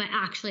reality, but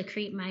actually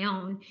create my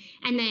own.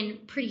 And then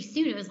pretty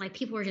soon it was like,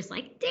 people were just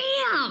like,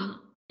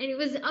 damn. And it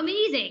was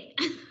amazing.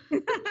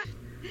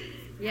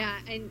 Yeah.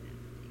 And,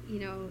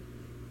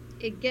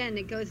 again,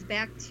 it goes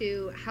back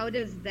to, how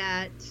does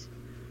that,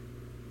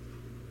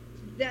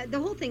 the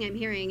whole thing I'm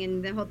hearing,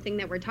 and the whole thing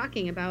that we're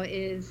talking about,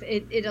 is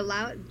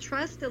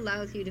trust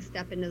allows you to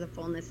step into the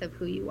fullness of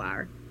who you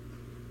are.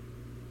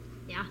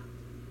 Yeah.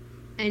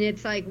 And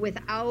it's like,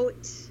 without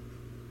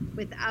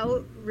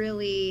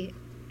really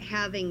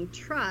having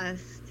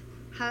trust,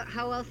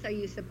 how else are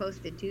you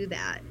supposed to do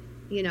that?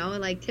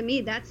 Like, to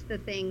me, that's the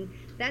thing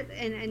that,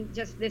 and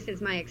just, this is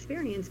my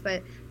experience,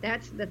 but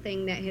that's the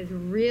thing that has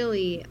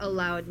really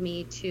allowed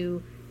me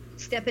to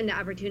step into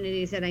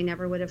opportunities that I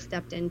never would have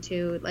stepped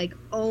into, like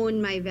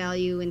own my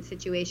value in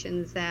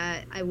situations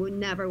that I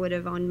never would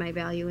have owned my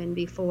value in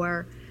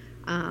before.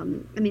 I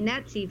mean,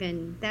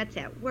 that's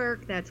at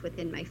work, that's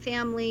within my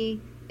family.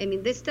 I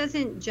mean, this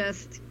doesn't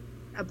just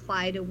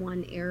apply to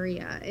one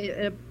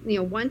area.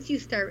 Once you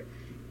start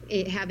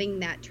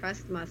having that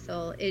trust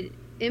muscle, it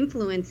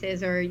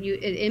influences,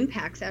 it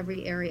impacts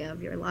every area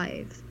of your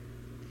life.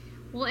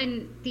 Well,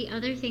 and the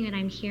other thing that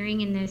I'm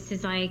hearing in this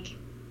is like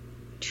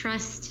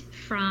trust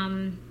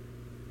from,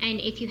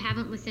 and if you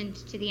haven't listened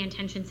to the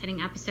intention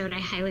setting episode, I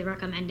highly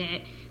recommend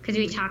it, because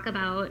we talk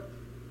about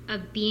a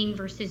being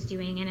versus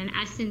doing, and an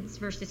essence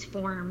versus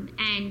form.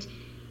 And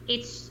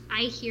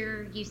I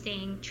hear you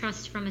saying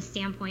trust from a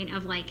standpoint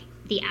of like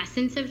the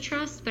essence of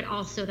trust, but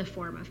also the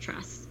form of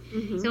trust.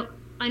 Mm-hmm. So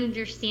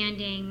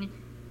understanding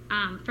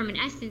from an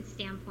essence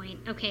standpoint,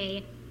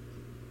 okay,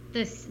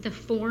 the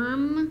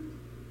form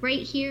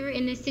right here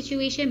in this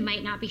situation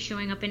might not be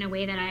showing up in a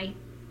way that I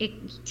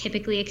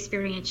typically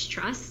experience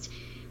trust,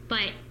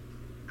 but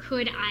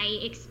could I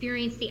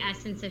experience the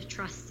essence of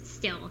trust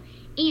still?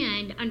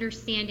 And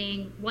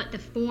understanding what the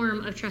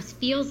form of trust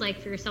feels like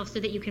for yourself,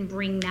 so that you can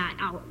bring that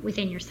out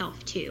within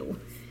yourself too,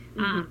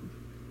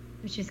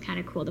 which is kind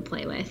of cool to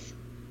play with.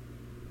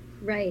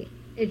 Right.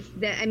 It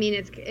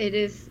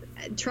is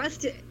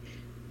trust.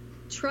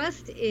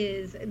 Trust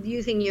is,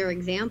 using your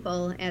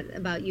example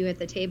about you at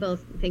the table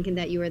thinking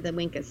that you were the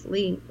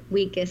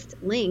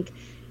weakest link.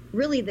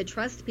 Really, the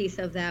trust piece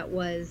of that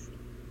was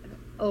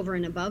over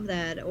and above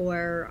that,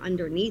 or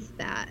underneath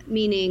that,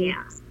 meaning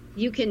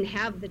you can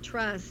have the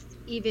trust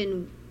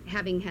even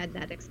having had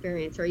that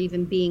experience, or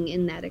even being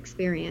in that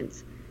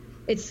experience.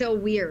 It's so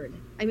weird.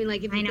 I mean,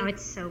 like,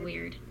 it's so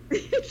weird.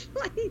 It's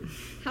like,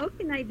 how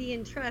can I be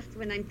in trust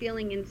when I'm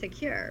feeling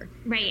insecure?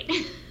 Right.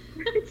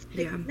 It's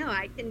like, no,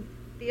 I can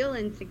feel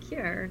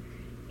insecure,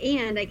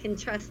 and I can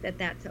trust that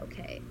that's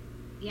okay.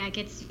 Yeah, it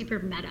gets super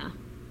meta.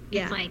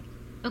 Yeah. It's like,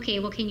 okay,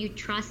 well, can you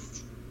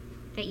trust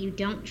that you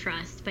don't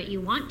trust, but you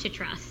want to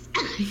trust?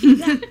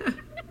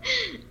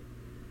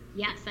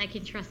 Yes, I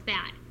can trust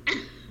that.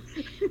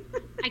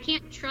 I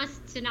can't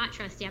trust to not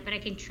trust yet, but I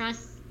can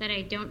trust that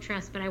I don't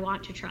trust, but I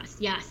want to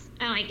trust. Yes.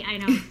 I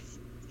know, it's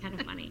kind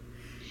of funny.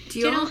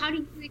 Janelle, how do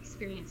you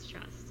experience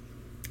trust?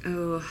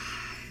 Oh,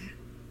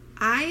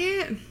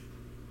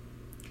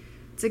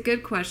 it's a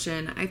good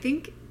question. I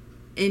think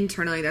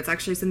internally that's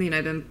actually something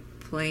I've been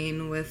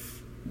playing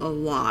with a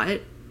lot,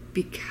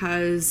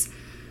 because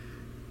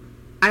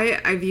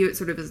I view it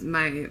sort of as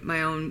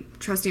my own,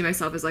 trusting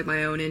myself as like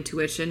my own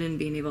intuition and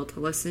being able to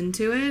listen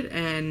to it,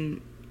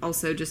 and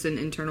also just an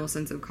internal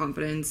sense of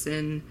confidence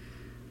in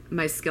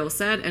my skill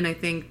set. And I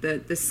think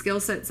that the skill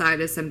set side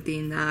is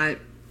something that,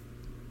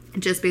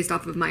 just based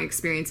off of my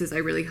experiences, I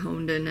really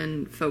honed in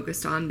and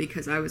focused on,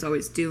 because I was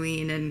always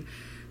doing, and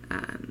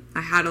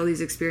I had all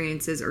these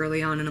experiences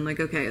early on, and I'm like,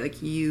 okay,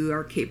 like, you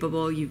are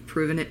capable, you've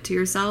proven it to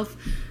yourself.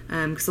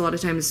 Because a lot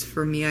of times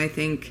for me, I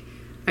think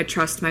I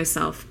trust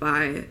myself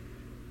by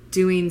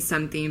doing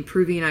something,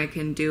 proving I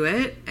can do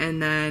it, and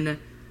then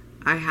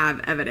I have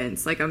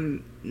evidence. Like,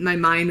 my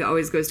mind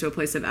always goes to a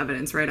place of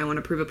evidence, right? I want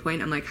to prove a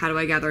point. I'm like, how do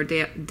I gather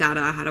data?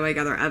 How do I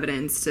gather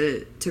evidence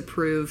to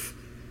prove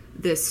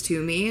this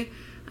to me.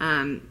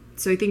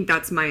 So I think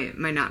that's my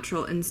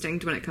natural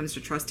instinct when it comes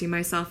to trusting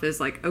myself is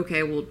like,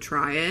 okay, we'll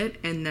try it,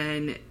 and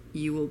then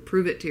you will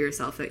prove it to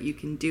yourself that you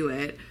can do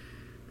it.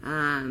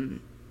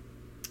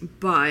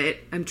 But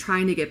I'm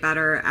trying to get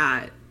better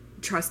at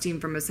trusting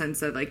from a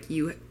sense of like,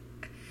 you,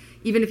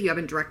 even if you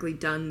haven't directly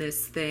done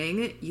this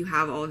thing, you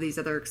have all these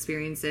other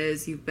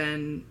experiences. You've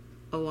been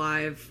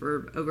alive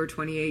for over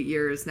 28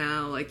 years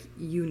now. Like,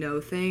 you know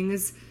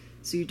things,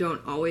 so you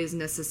don't always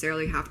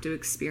necessarily have to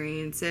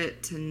experience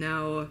it to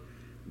know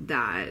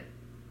that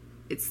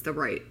it's the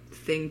right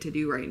thing to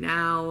do right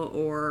now,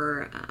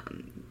 or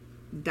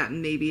that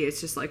maybe it's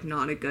just like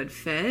not a good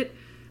fit.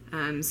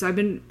 So I've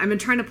been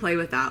trying to play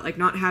with that, like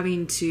not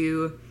having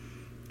to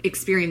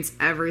experience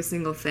every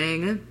single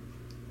thing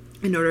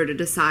in order to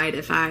decide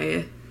if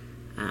I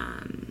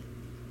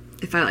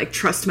like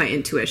trust my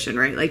intuition,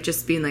 right? Like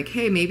just being like,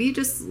 hey, maybe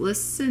just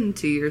listen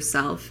to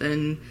yourself,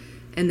 and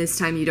this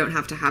time you don't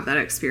have to have that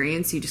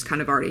experience. You just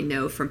kind of already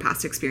know from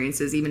past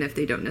experiences, even if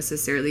they don't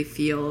necessarily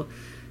feel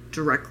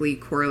directly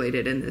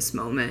correlated in this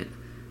moment.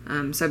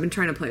 So I've been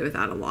trying to play with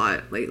that a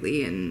lot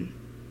lately, and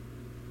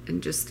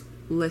just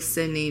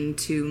listening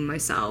to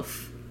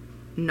myself,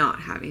 not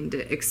having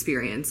to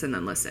experience and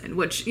then listen,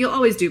 which you'll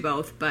always do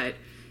both, but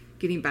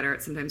getting better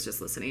at sometimes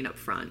just listening up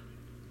front.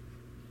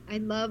 I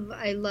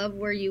love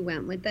where you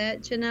went with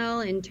that,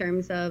 Janelle, in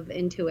terms of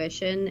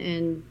intuition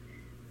and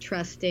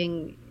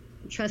trusting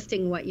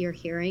what you're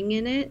hearing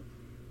in it,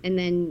 and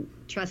then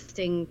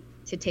trusting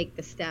to take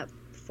the step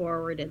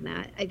forward in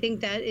that. I think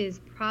that is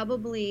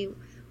probably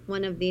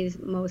one of these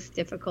most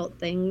difficult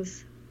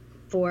things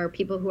for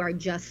people who are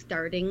just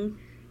starting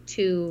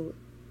to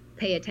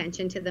pay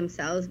attention to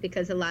themselves,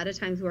 because a lot of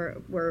times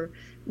we're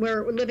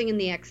living in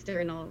the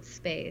external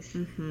space,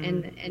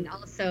 and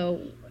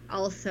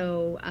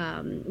also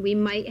we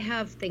might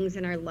have things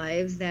in our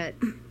lives that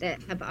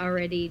have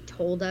already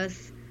told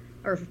us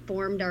or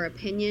formed our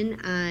opinion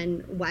on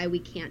why we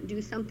can't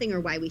do something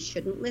or why we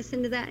shouldn't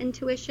listen to that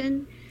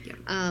intuition.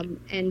 Yeah.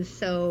 And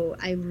so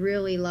I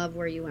really love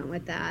where you went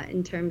with that,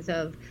 in terms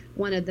of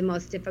one of the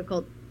most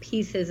difficult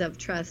pieces of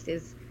trust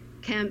is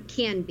can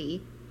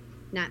be,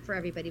 not for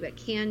everybody, but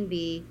can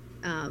be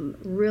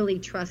really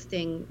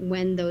trusting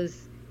when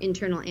those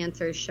internal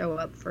answers show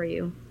up for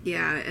you.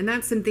 Yeah, and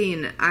that's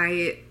something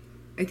I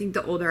think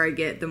the older I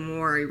get, the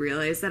more I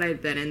realize that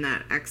I've been in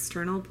that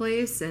external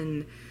place,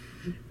 and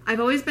I've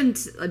always been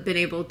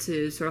able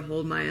to sort of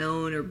hold my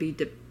own or be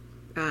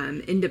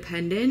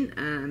independent,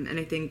 and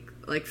I think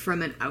like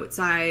from an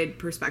outside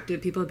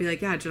perspective, people would be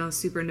like, yeah, Janelle's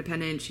super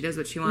independent, she does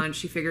what she wants,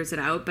 she figures it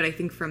out. But I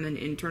think from an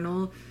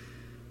internal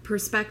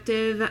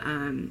perspective,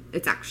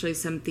 it's actually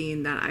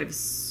something that I've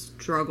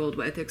struggled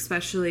with,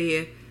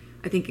 especially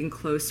I think in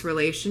close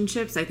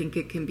relationships. I think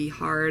it can be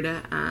hard.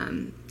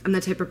 I'm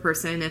the type of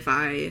person, if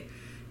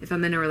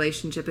I'm in a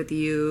relationship with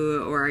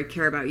you, or I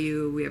care about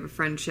you, we have a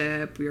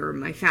friendship, you're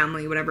my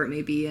family, whatever it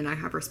may be, and I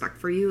have respect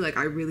for you, like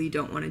I really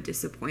don't want to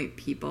disappoint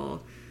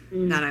people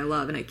that I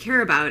love and I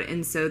care about.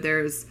 And so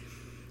there's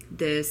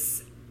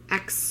this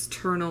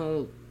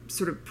external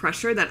sort of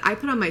pressure that I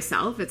put on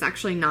myself. It's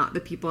actually not the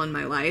people in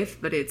my life,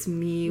 but it's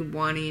me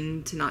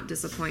wanting to not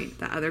disappoint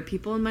the other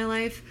people in my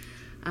life.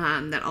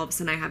 That all of a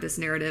sudden I have this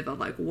narrative of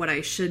like what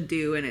I should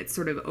do, and it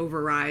sort of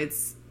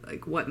overrides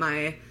like what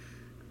my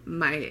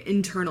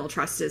internal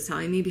trust is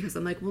telling me, because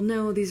I'm like, well,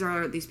 no, these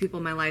are these people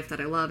in my life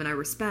that I love and I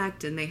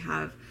respect, and they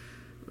have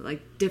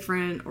like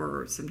different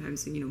or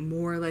sometimes,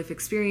 more life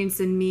experience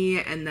than me.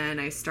 And then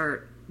I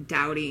start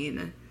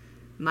doubting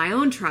my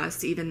own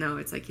trust, even though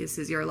it's like, this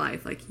is your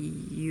life. Like,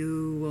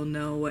 you will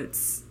know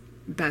what's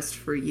best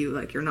for you.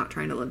 Like, you're not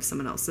trying to live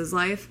someone else's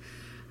life.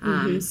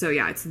 So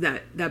yeah, it's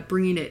that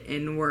bringing it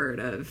inward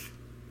of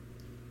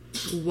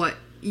what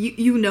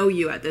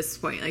you at this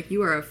point, like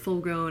you are a full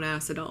grown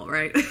ass adult,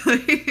 right?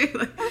 Like,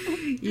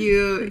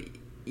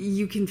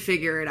 you can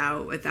figure it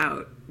out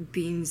without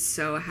being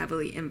so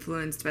heavily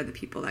influenced by the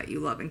people that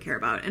you love and care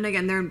about. And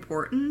again, they're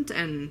important,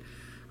 and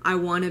I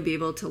want to be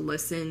able to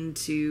listen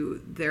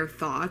to their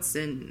thoughts.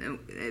 And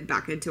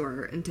back into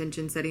our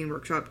intention setting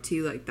workshop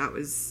too, like that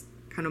was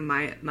kind of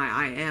my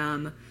I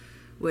am,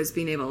 was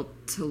being able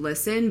to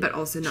listen, but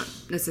also not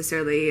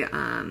necessarily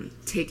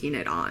taking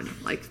it on,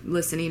 like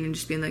listening and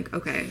just being like,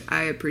 okay,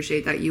 I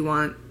appreciate that you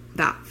want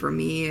that for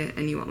me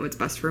and you want what's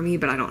best for me,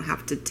 but I don't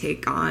have to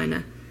take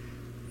on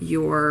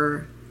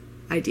your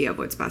idea of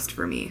what's best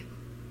for me,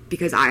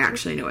 because I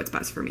actually know what's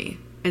best for me,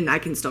 and I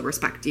can still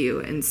respect you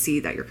and see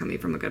that you're coming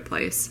from a good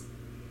place.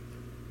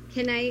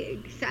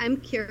 I'm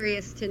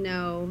curious to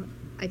know,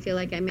 I feel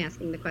like I'm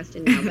asking the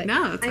question now, but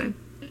no, that's fine.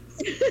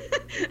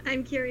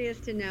 I'm curious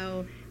to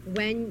know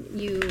when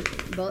you,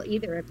 well,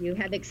 either of you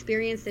have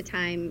experienced a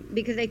time,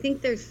 because I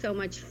think there's so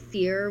much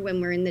fear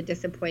when we're in the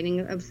disappointing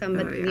of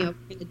somebody, trying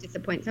to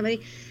disappoint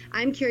somebody.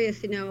 I'm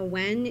curious to know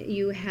when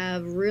you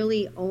have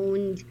really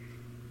owned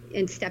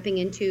and stepping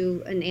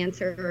into an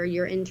answer or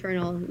your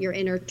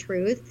inner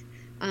truth,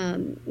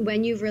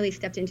 when you've really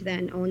stepped into that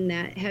and owned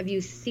that, have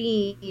you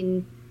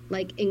seen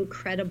like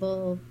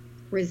incredible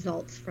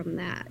results from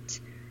that?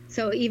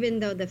 So even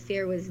though the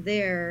fear was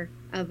there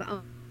of,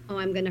 oh,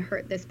 I'm going to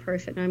hurt this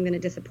person, or I'm going to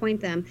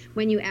disappoint them,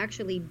 when you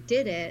actually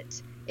did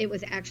it, it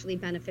was actually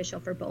beneficial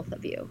for both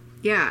of you.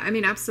 Yeah, I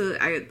mean, absolutely.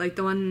 I like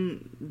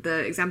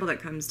the example that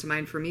comes to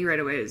mind for me right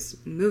away is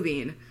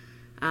moving.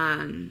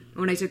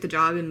 When I took the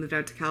job and moved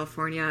out to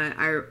California,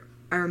 I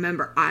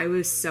remember I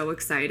was so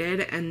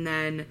excited, and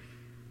then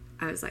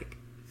I was like,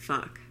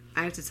 fuck,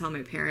 I have to tell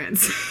my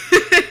parents.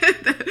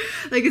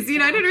 Like, cause,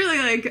 I didn't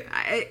really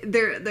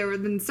there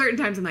have been certain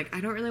times I'm like, I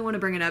don't really want to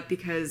bring it up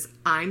because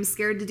I'm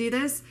scared to do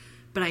this,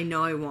 but I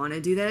know I want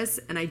to do this,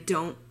 and I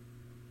didn't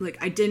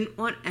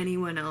want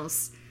anyone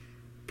else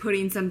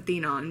putting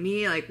something on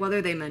me, like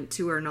whether they meant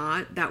to or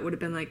not, that would have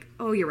been like,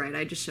 oh, you're right,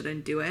 I just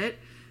shouldn't do it.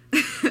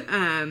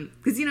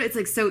 Because it's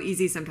like so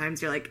easy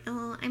sometimes. You're like,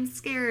 oh, I'm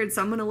scared,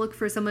 so I'm gonna look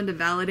for someone to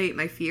validate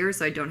my fear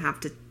so I don't have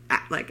to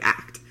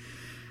act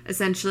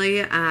essentially.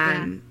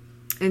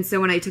 And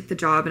so when I took the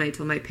job and I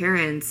told my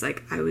parents,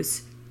 like, I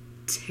was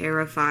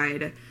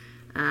terrified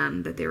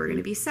that they were going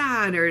to be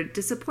sad or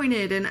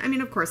disappointed. And I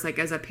mean, of course, like,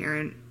 as a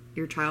parent,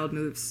 your child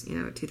moves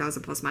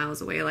 2,000 plus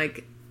miles away,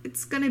 like,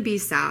 it's going to be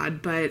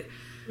sad. But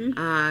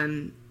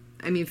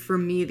I mean, for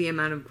me, the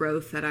amount of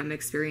growth that I'm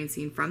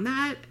experiencing from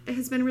that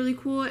has been really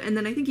cool. And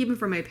then I think even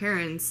for my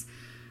parents,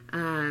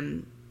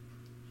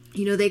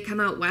 they come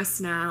out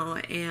west now,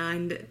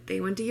 and they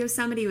went to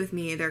Yosemite with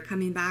me. They're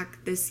coming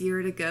back this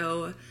year to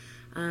go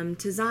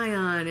to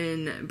Zion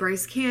and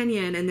Bryce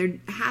Canyon, and they're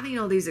having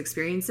all these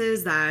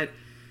experiences that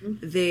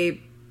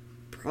they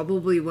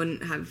probably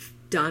wouldn't have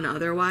done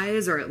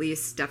otherwise, or at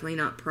least definitely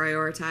not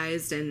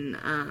prioritized in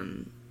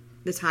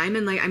the time.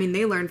 And like, I mean,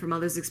 they learn from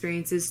all those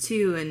experiences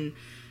too. And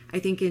I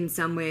think in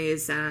some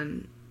ways,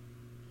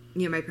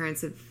 my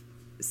parents have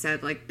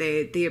said, like,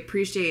 they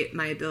appreciate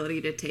my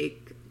ability to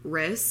take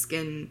risk,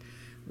 and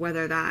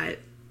whether that,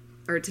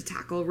 or to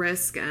tackle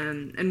risk,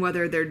 and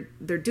whether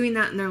they're doing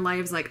that in their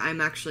lives. Like, I've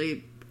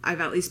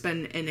at least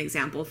been an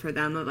example for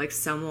them of, like,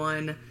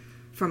 someone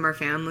from our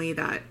family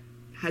that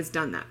has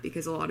done that,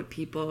 because a lot of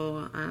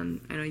people, I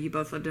know you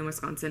both lived in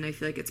Wisconsin. I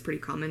feel like it's pretty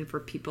common for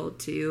people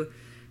to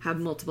have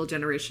multiple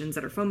generations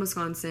that are from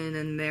Wisconsin,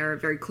 and they're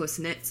very close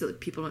knit, so that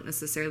people don't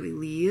necessarily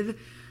leave.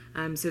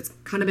 So it's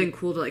kind of been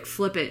cool to, like,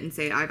 flip it and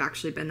say, I've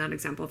actually been that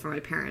example for my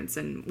parents,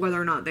 and whether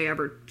or not they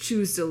ever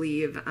choose to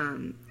leave,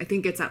 I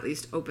think it's at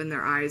least opened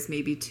their eyes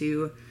maybe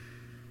to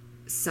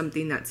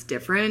something that's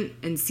different,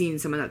 and seeing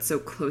someone that's so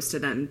close to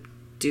them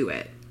do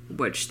it,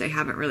 which they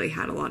haven't really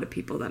had a lot of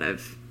people that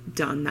have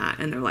done that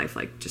in their life,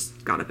 like,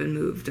 just got up and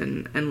moved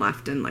and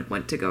left and, like,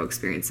 went to go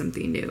experience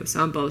something new.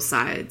 So on both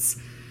sides,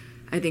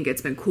 I think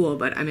it's been cool.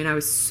 But I mean, I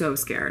was so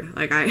scared.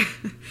 Like,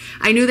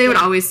 I knew they would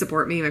always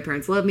support me. My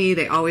parents love me.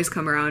 They always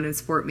come around and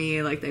support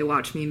me. Like, they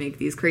watch me make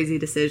these crazy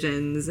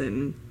decisions,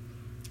 and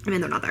I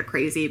mean, they're not that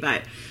crazy,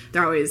 but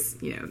they're always,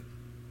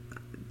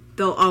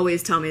 they'll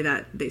always tell me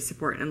that they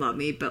support and love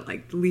me. But,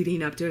 like,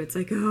 leading up to it, it's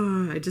like,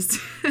 oh, I just,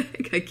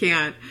 I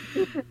can't,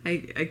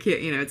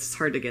 it's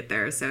hard to get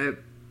there. So,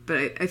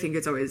 but I think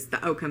it's always,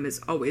 the outcome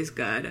is always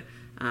good,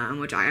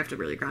 which I have to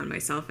really ground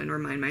myself and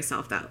remind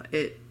myself that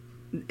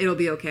it'll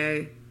be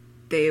okay.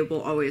 They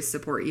will always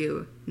support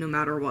you no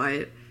matter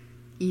what,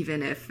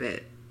 even if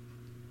it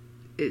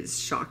is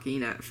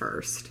shocking at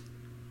first.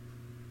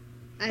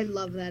 I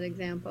love that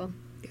example.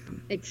 Yeah.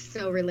 It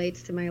so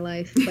relates to my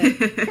life.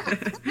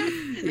 But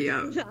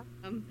yeah.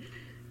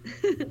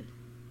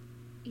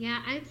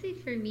 Yeah, I'd say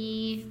for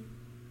me,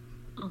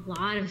 a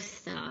lot of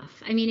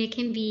stuff. I mean, it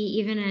can be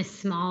even as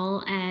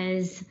small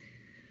as,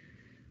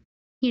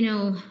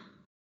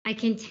 I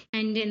can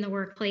tend in the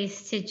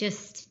workplace to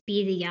just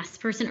be the yes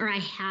person, or I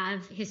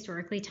have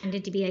historically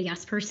tended to be a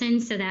yes person,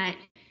 so that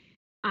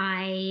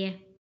I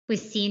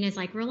was seen as,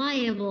 like,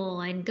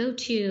 reliable and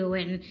go-to,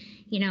 and,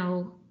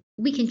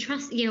 we can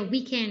trust,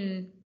 we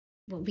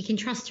can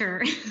trust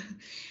her.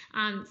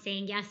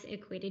 Saying yes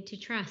equated to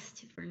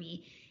trust for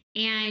me.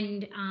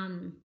 And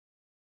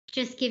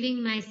just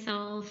giving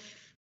myself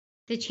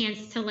the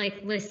chance to,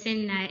 like,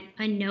 listen that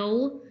a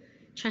no,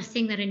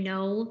 trusting that a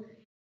no.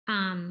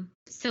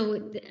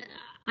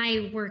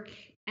 I work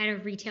at a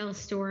retail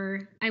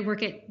store. I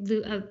work at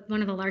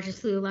one of the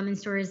largest Lululemon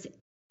stores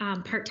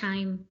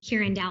part-time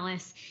here in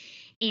Dallas.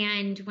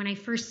 And when I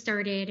first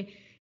started,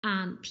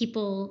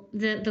 people,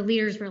 the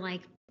leaders were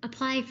like,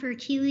 apply for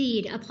key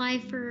lead, apply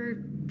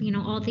for,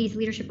 all these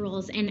leadership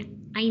roles.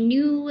 And I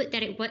knew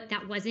that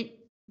that wasn't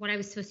what I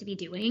was supposed to be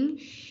doing.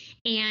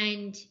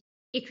 And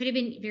it could have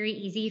been very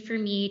easy for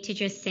me to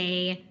just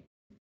say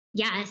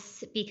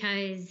yes,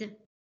 because,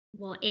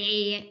 well,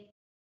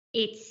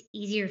 it's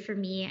easier for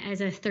me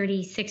as a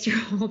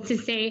 36-year-old to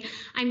say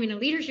I'm in a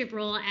leadership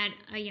role at,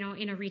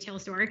 in a retail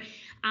store.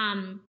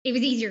 It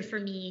was easier for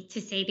me to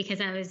say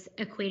because I was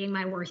equating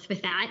my worth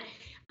with that.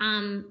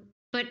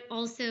 But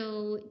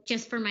also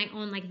just for my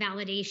own, like,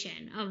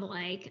 validation of,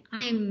 like,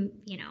 I'm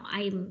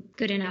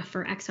good enough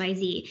for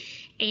XYZ.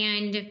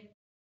 And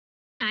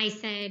I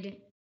said,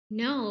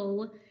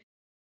 no,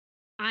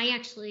 what I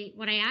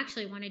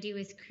actually want to do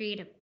is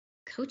create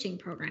coaching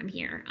program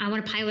here. I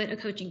want to pilot a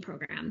coaching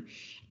program.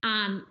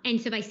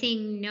 And so by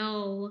saying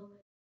no,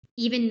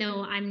 even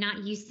though I'm not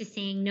used to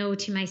saying no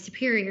to my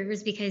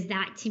superiors, because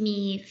that to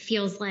me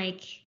feels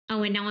like,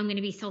 oh, and now I'm going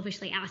to be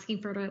selfishly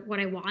asking for what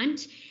I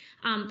want.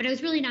 But I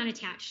was really not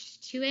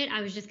attached to it.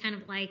 I was just kind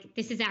of like,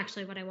 this is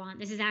actually what I want.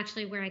 This is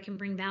actually where I can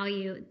bring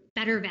value,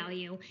 better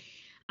value.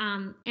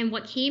 And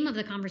what came of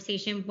the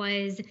conversation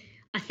was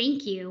a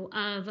thank you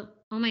of,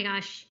 oh my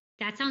gosh,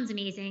 that sounds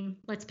amazing.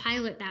 Let's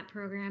pilot that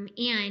program.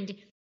 And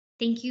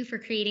thank you for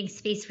creating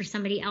space for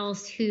somebody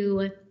else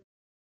who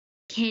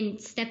can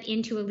step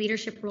into a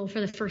leadership role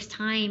for the first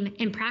time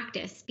and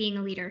practice being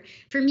a leader.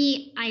 For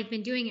me, I've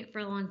been doing it for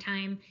a long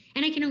time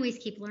and I can always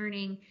keep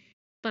learning.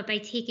 But by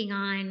taking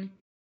on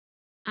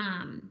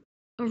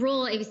a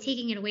role, it was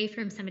taking it away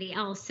from somebody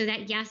else. So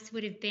that yes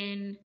would have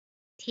been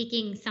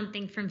taking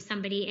something from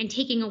somebody and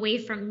taking away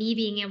from me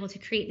being able to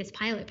create this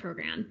pilot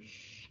program.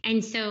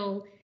 And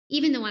so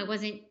even though I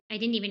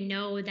didn't even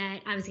know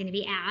that I was going to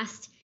be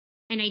asked,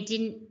 and I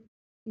didn't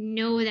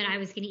know that I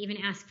was going to even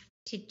ask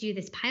to do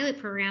this pilot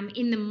program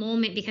in the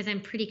moment, because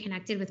I'm pretty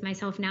connected with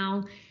myself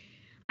now.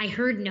 I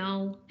heard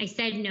no, I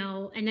said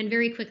no. And then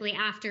very quickly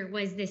after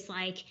was this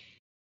like,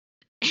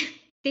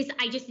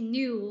 I just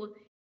knew,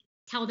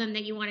 tell them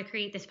that you want to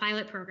create this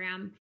pilot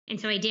program. And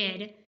so I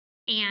did.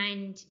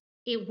 And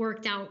it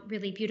worked out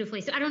really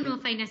beautifully. So I don't know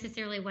if I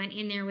necessarily went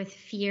in there with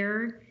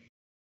fear,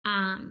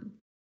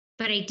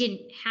 but I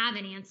didn't have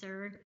an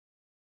answer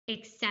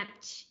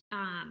except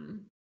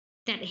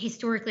that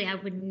historically I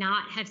would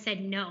not have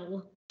said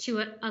no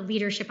to a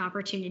leadership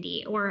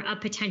opportunity or a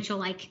potential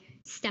like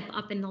step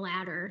up in the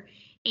ladder.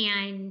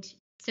 And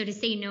so to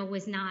say no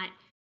was not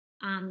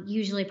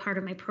usually part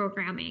of my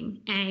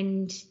programming.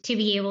 And to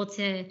be able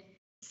to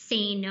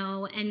say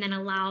no and then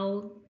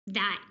allow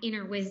that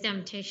inner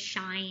wisdom to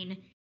shine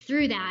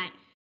through that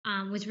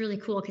was really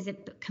cool, because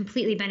it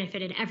completely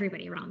benefited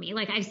everybody around me.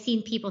 Like I've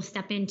seen people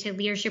step into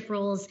leadership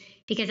roles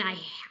because I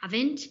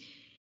haven't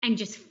and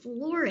just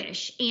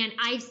flourish. And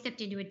I've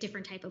stepped into a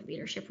different type of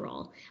leadership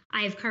role.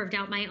 I've carved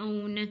out my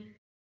own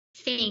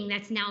thing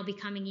that's now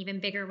becoming even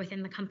bigger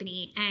within the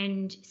company.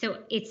 And so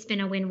it's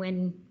been a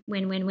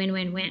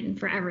win-win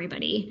for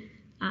everybody.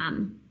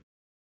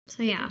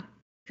 So yeah.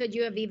 Could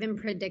you have even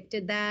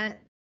predicted that?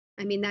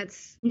 I mean,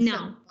 that's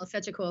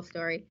such a cool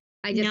story.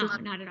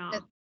 Not at all.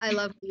 I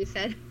love how you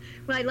said,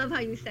 I love how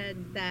you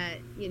said that,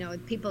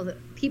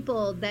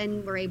 people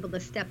then were able to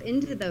step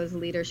into those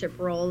leadership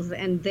roles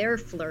and they're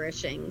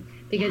flourishing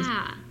because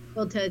you're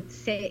able to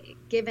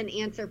give an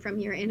answer from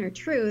your inner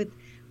truth,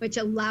 which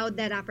allowed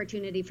that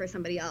opportunity for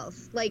somebody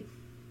else. Like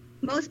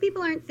most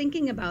people aren't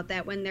thinking about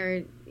that when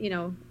they're,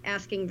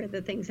 asking for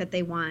the things that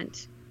they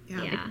want.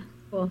 Yeah.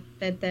 Cool.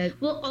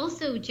 Well,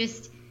 also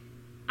just,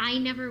 I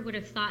never would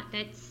have thought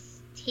that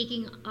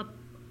taking up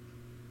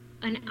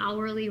an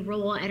hourly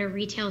role at a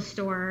retail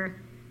store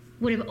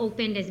would have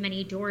opened as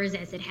many doors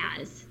as it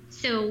has.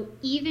 So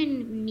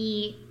even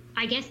me,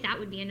 I guess that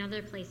would be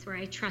another place where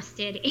I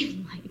trusted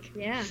in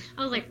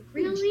I was like,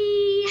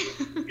 really?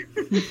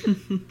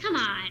 Come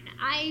on.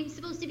 I'm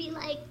supposed to be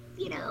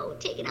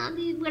taking on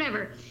the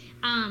whatever.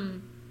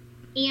 And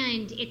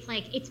it's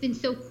like, it's been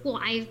so cool.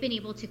 I've been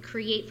able to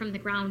create from the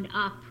ground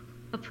up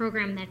a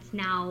program that's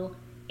now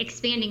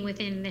expanding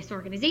within this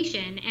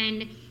organization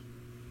and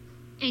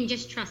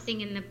just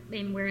trusting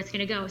in where it's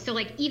going to go. So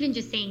even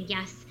just saying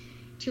yes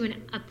to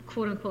a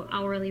quote unquote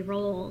hourly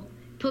role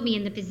put me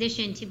in the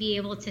position to be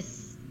able to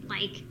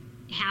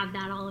have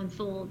that all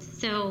unfold.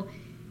 So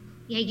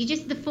yeah,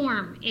 the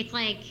form, it's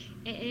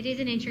it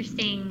is an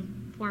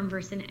interesting form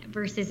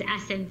versus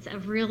essence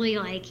of really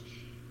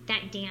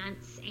that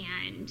dance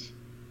and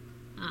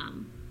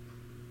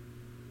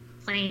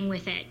playing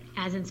with it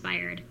as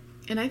inspired.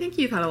 And I think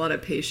you've had a lot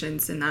of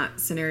patience in that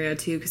scenario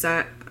too, because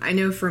I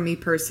know for me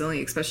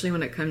personally, especially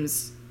when it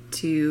comes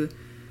to,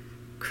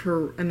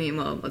 I'll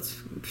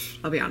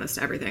be honest,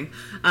 everything,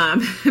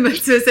 but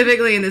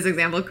specifically in this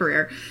example,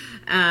 career,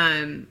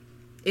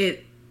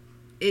 it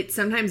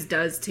sometimes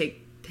does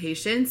take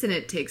patience, and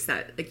it takes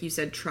that, like you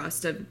said,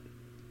 trust of,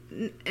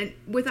 and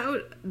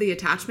without the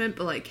attachment,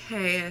 but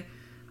hey,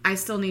 I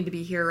still need to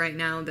be here right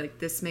now.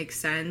 This makes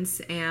sense,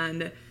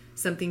 and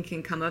something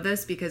can come of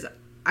this, because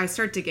I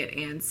start to get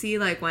antsy,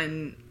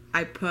 when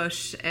I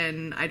push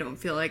and I don't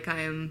feel like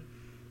I'm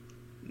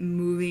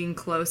moving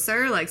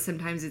closer.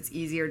 Sometimes it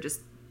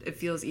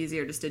feels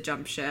easier just to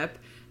jump ship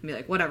and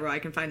be whatever, I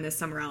can find this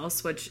somewhere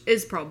else, which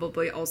is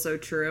probably also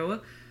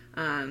true.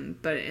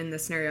 But in the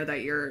scenario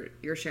that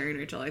you're sharing,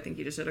 Rachel, I think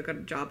you just did a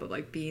good job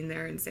of being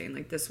there and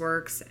saying this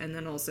works, and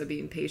then also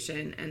being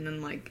patient, and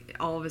then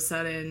all of a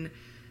sudden,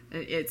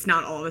 it's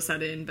not all of a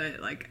sudden, but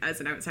as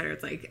an outsider,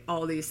 it's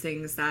all these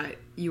things that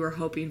you were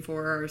hoping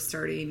for are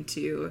starting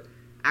to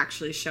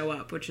actually show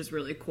up, which is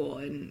really cool.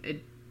 And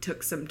it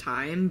took some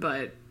time,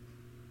 but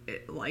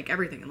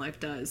everything in life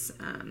does.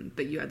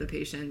 But you had the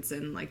patience,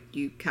 and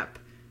you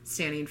kept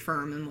standing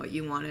firm in what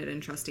you wanted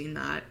and trusting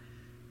that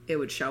it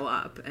would show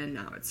up, and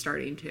now it's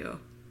starting to.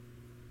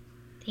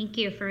 Thank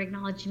you for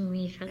acknowledging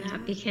me for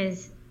that,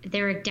 because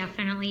there are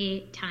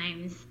definitely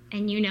times,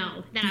 and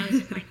that I was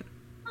just like,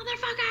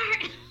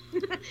 motherfucker,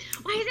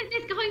 why isn't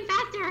this going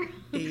faster?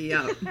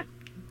 Yeah.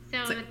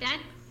 So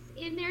that's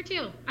in there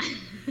too.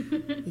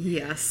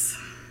 Yes,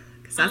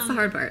 because that's the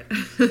hard part.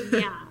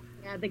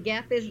 Yeah, the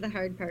gap is the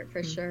hard part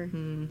for sure.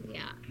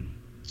 Yeah.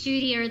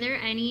 Judy, are there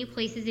any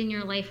places in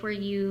your life where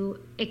you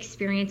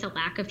experience a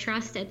lack of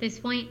trust at this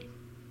point?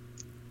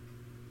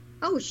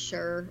 Oh,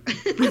 sure.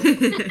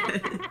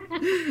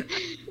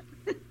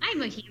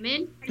 I'm a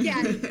human.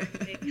 Yeah.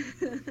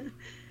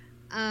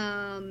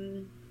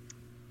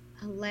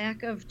 A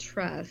lack of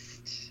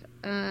trust.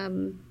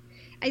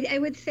 I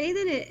would say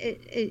that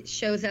it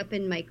shows up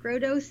in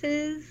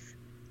microdoses,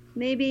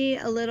 maybe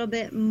a little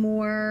bit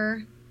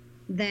more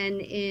than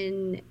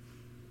in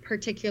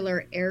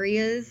particular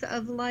areas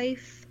of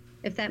life,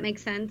 if that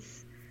makes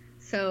sense.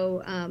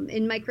 So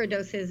in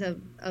microdoses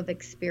of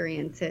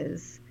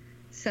experiences.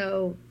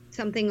 So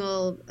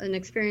an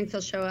experience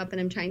will show up, and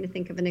I'm trying to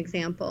think of an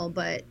example,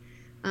 but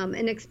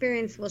an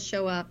experience will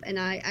show up, and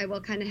I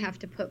will kind of have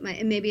to put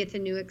and maybe it's a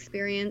new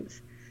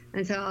experience,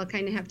 and so I'll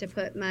kind of have to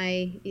put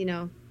my,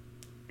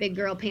 big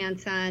girl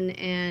pants on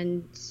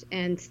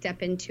and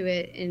step into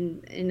it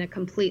in a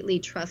completely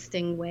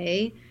trusting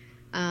way,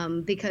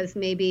 because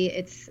maybe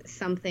it's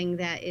something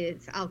that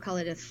I'll call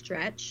it a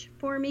stretch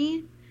for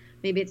me.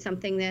 Maybe it's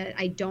something that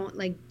I don't,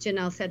 like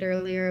Janelle said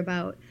earlier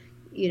about,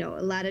 a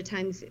lot of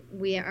times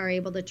we are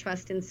able to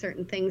trust in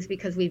certain things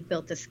because we've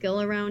built a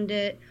skill around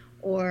it,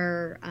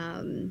 or,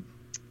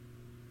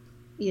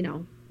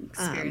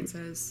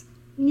 experiences.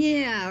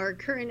 Or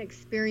current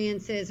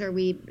experiences, or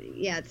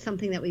it's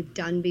something that we've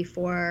done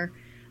before.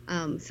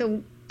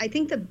 So I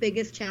think the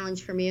biggest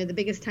challenge for me, or the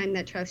biggest time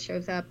that trust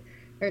shows up,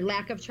 or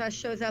lack of trust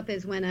shows up,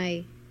 is when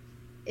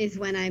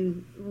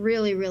I'm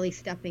really, really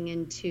stepping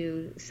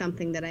into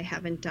something that I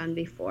haven't done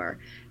before.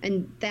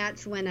 And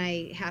that's when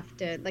I have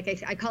to, like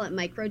I call it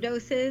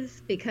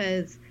microdoses,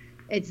 because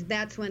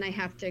that's when I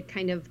have to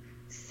kind of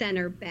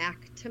center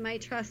back to my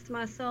trust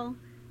muscle.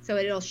 So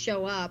it'll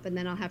show up, and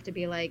then I'll have to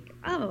be like,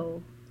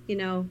 oh,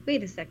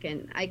 wait a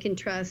second, I can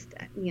trust,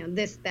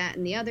 this, that,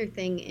 and the other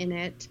thing in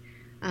it.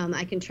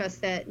 I can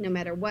trust that no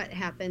matter what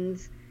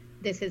happens,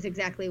 this is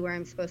exactly where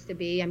I'm supposed to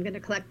be. I'm going to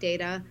collect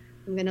data.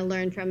 I'm going to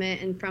learn from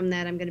it, and from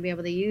that, I'm going to be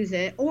able to use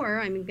it, or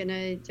I'm going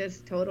to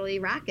just totally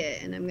rock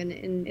it, and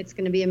it's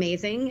going to be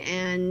amazing,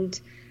 and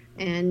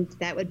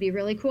that would be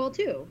really cool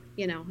too,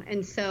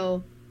 And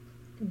so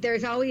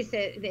there's always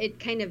it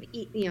kind of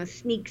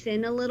sneaks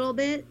in a little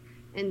bit,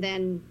 and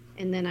then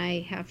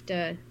I have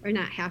to, or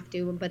not have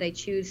to, but I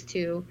choose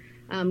to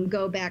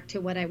go back to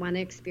what I want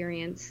to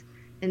experience,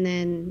 and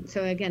then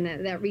so again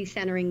that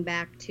recentering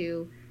back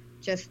to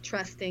just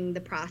trusting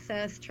the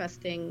process,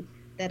 trusting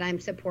that I'm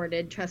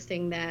supported,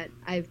 trusting that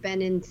I've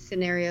been in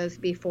scenarios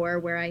before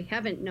where I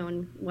haven't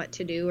known what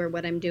to do or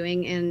what I'm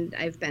doing, and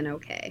I've been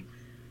okay.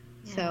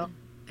 Yeah. So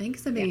I think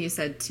something you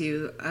said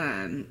too,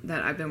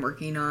 that I've been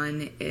working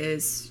on,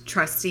 is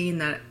trusting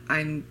that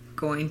I'm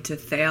going to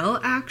fail,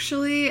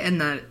 actually,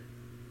 and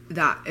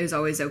that is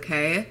always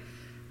okay.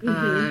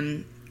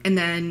 Mm-hmm. And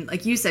then,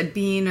 like you said,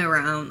 being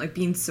around, like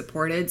being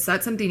supported. So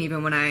that's something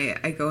even when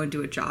I go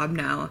into a job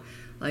now,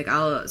 like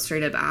I'll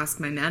straight up ask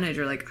my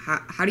manager, like,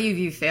 how do you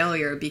view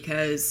failure?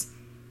 Because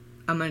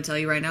I'm going to tell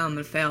you right now, I'm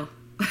going to fail.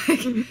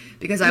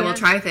 Because I will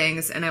try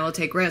things and I will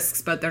take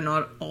risks, but they're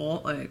not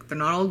all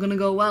going to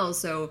go well.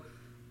 So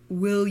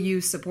will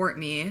you support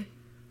me?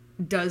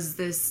 Does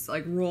this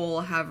like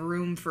role have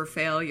room for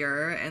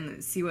failure?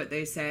 And see what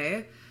they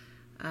say.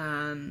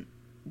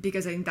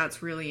 Because I think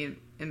that's really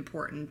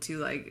important to,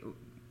 like,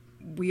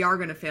 we are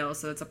going to fail.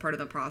 So that's a part of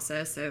the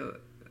process. So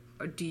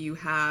do you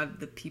have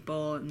the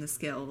people and the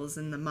skills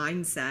and the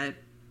mindset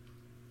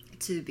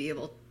to be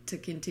able to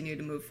continue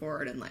to move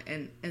forward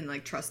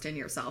and trust in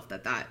yourself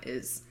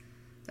that's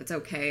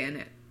okay,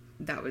 and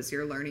that was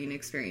your learning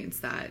experience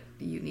that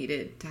you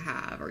needed to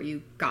have, or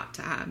you got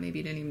to have. Maybe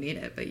you didn't even need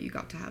it, but you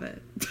got to have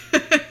it.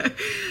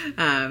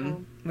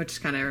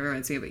 Which kind of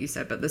reminds me of what you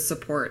said, but the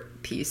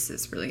support piece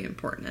is really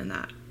important in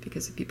that,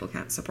 because if people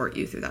can't support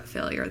you through that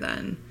failure,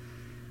 then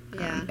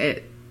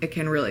it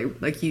can really,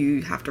 like,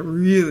 you have to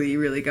really,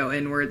 really go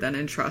inward then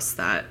and trust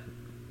that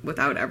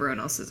without everyone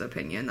else's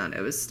opinion, that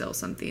it was still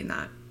something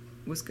that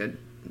was good,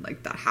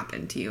 like that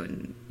happened to you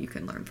and you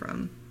can learn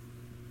from.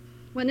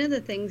 One of the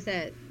things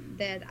that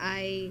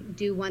I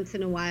do once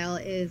in a while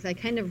is I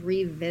kind of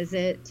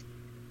revisit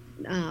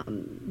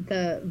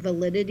the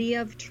validity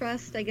of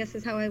trust, I guess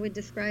is how I would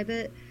describe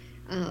it.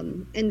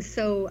 And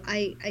so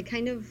I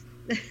kind of,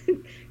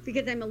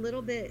 because I'm a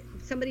little bit,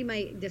 somebody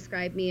might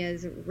describe me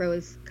as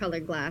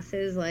rose-colored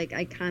glasses. Like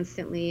I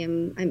constantly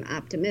I'm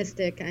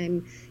optimistic.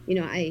 I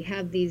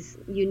have these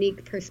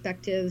unique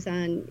perspectives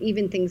on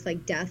even things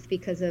like death,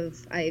 because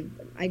of I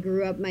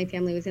grew up, my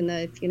family was in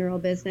the funeral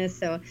business,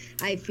 so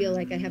I feel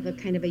like I have a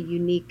kind of a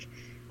unique,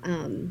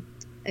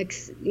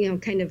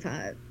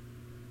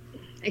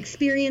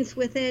 experience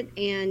with it,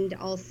 and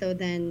also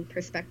then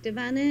perspective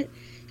on it.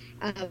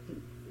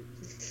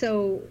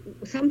 so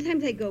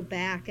sometimes I go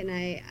back and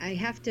I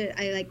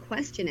like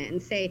question it and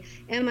say,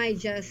 am I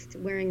just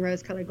wearing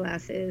rose-colored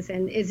glasses,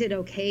 and is it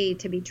okay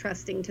to be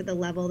trusting to the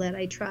level that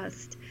I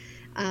trust,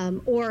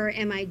 or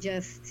am I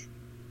just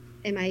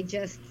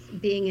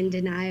being in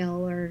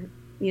denial, or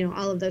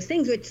all of those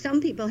things, which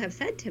some people have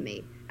said to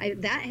me.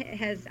 I've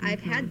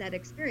had that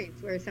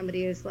experience where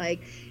somebody is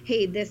like,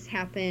 hey, this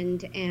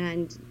happened,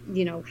 and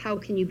how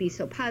can you be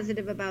so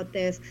positive about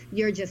this?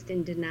 You're just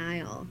in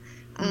denial.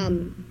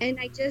 And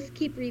I just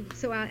keep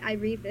I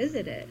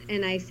revisit it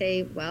and I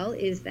say, well,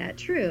 is that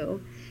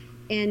true?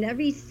 And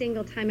every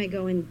single time I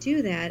go and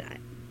do that,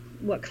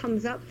 what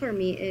comes up for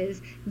me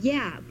is,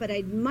 yeah, but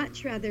I'd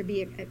much rather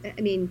be,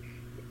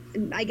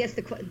 I guess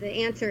the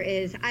answer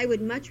is, I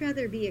would much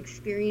rather be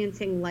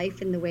experiencing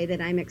life in the way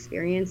that I'm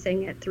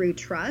experiencing it through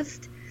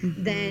trust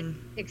than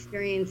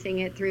experiencing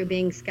it through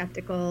being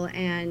skeptical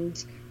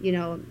and,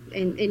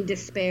 in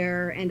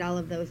despair and all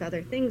of those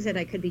other things that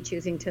I could be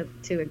choosing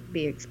to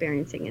be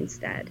experiencing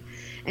instead.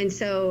 And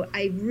so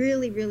I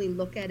really, really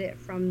look at it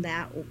from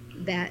that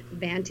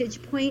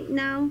vantage point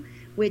now,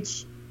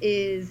 which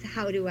is,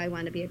 how do I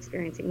want to be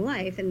experiencing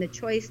life, and the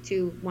choice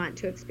to want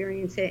to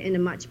experience it in a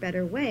much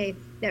better way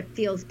that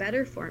feels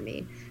better for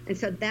me. And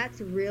so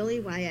that's really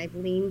why I've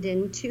leaned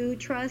into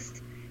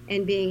trust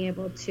and being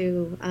able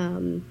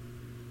to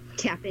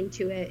tap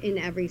into it in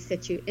every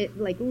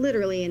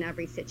literally in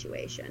every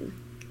situation.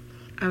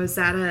 I was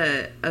at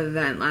a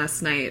event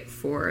last night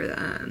for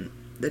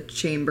the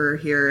chamber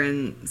here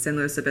in San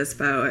Luis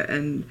Obispo,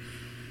 and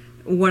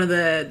one of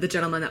the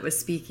gentlemen that was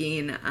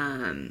speaking,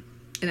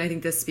 and I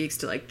think this speaks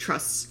to like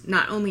trust,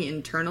 not only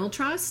internal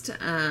trust,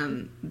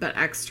 but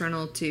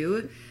external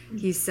too.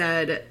 He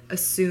said,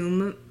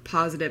 assume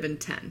positive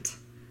intent.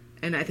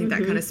 And I think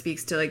that kind of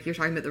speaks to, like, you're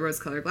talking about the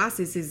rose-colored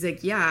glasses. He's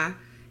like, yeah,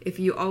 if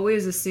you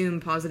always assume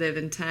positive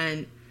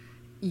intent,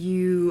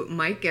 you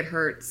might get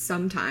hurt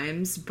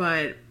sometimes,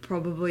 but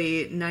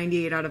probably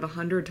 98 out of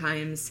 100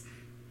 times,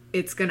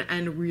 it's going to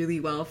end really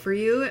well for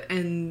you.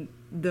 And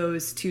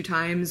those 2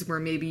 times where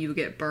maybe you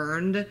get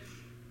burned,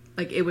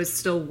 like, it was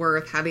still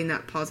worth having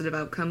that positive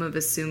outcome of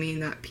assuming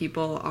that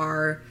people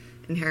are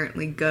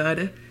inherently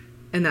good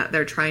and that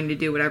they're trying to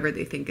do whatever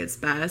they think is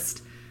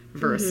best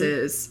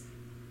versus,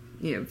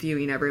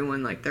 viewing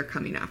everyone like they're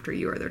coming after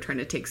you or they're trying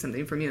to take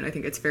something from you. And I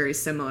think it's very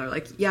similar.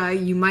 Like, yeah,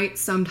 you might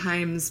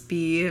sometimes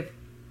be,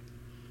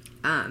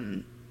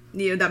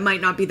 that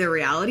might not be the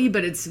reality,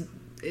 but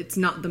it's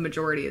not the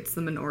majority, it's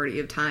the minority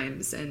of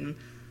times. And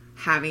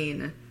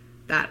having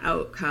that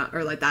outcome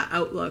or like that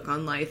outlook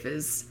on life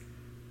is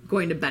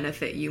going to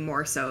benefit you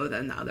more so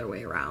than the other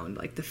way around,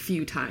 like the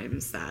few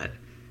times that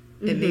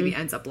it maybe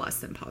ends up less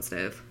than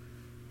positive.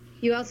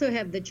 You also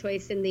have the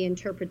choice in the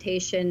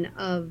interpretation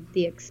of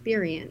the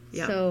experience.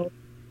 Yeah. So,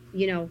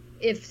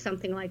 if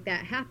something like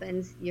that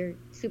happens, you're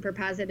super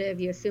positive,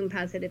 you assume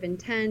positive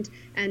intent,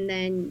 and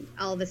then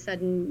all of a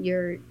sudden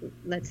you're,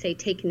 let's say,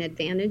 taken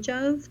advantage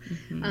of.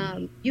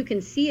 You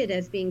can see it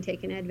as being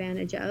taken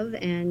advantage of,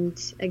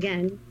 and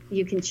again,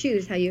 you can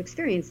choose how you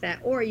experience that,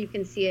 or you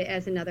can see it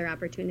as another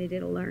opportunity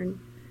to learn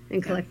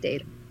and collect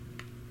data.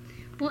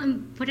 Well,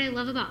 and what I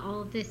love about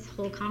all of this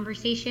whole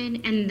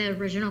conversation and the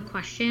original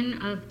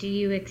question of, do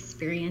you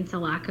experience a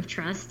lack of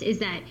trust, is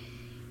that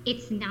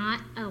it's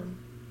not a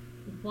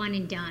one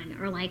and done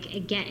or like a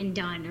get and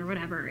done or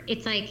whatever.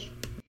 It's like,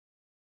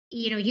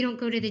 you don't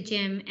go to the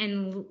gym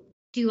and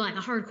do like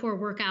a hardcore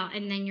workout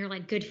and then you're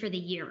like good for the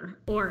year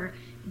or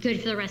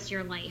good for the rest of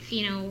your life.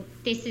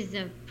 This is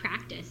a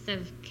practice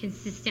of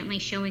consistently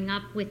showing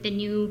up with the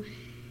new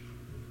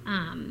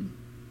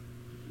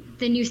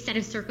set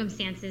of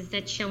circumstances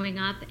that's showing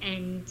up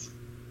and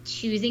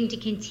choosing to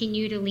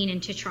continue to lean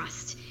into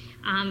trust,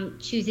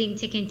 choosing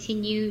to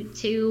continue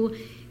to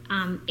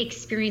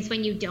experience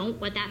when you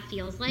don't, what that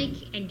feels like,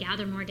 and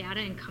gather more data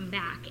and come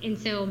back. And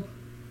so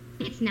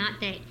it's not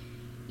that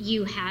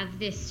you have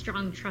this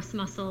strong trust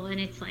muscle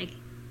and it's like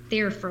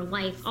there for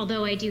life,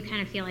 although I do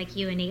kind of feel like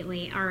you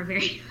innately are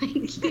very,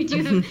 you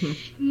do have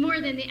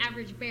more than the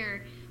average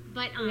bear,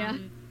 but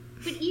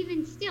but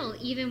even still,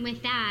 even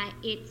with that,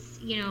 it's,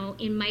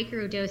 in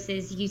micro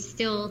doses, you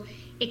still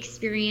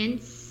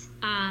experience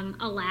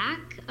a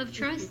lack of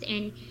trust,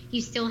 and you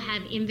still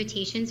have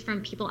invitations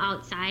from people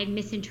outside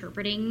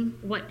misinterpreting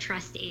what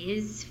trust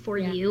is for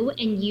you,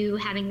 and you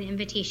having the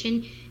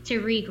invitation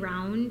to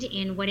reground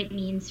in what it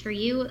means for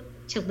you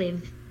to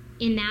live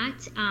in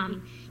that.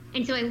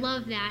 And so I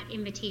love that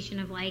invitation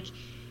of like,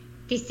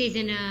 this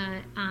isn't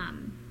a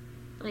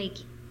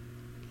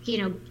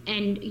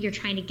and you're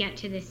trying to get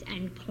to this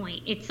end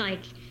point. It's like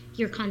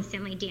you're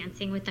constantly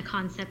dancing with the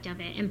concept of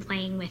it and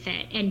playing with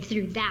it. And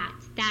through that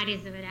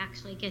is what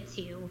actually gets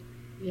you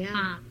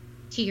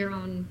to your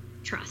own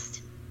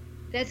trust.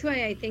 That's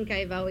why I think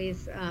I've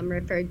always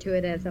referred to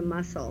it as a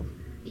muscle,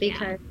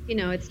 because,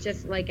 it's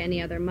just like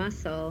any other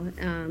muscle.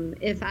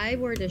 If I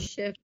were to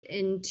shift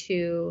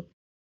into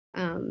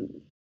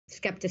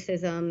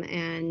skepticism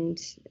and,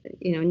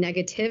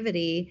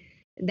 negativity,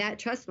 that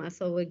trust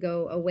muscle would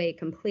go away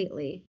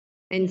completely.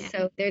 And Yeah.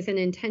 so there's an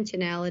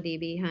intentionality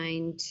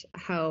behind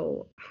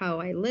how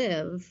I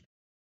live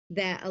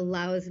that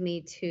allows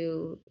me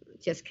to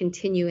just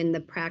continue in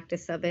the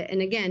practice of it.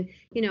 And again,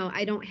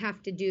 I don't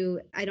have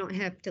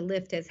to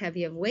lift as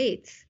heavy of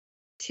weights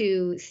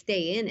to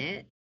stay in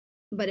it.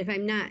 But if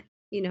I'm not,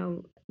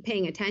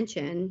 paying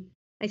attention,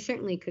 I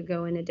certainly could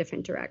go in a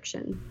different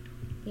direction.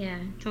 Yeah,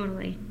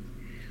 totally.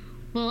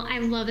 Well, I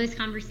love this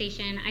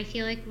conversation. I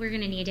feel like we're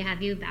going to need to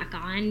have you back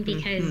on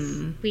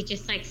because we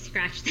just like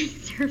scratched the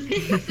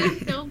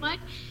surface so much.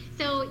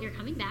 So you're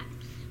coming back.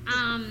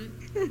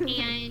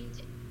 And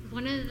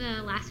one of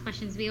the last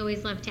questions we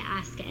always love to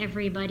ask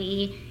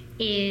everybody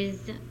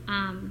is,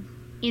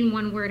 in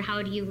one word,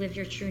 how do you live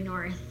your true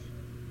north?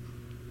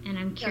 And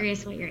I'm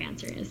curious what your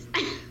answer is.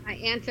 My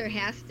answer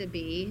has to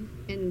be,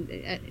 and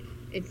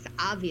it's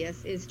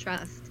obvious, is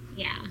trust.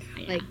 Yeah.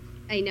 Like,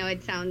 I know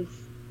it sounds,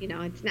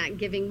 it's not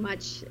giving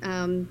much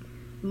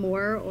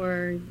more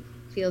or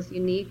feels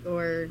unique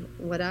or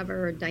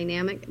whatever, or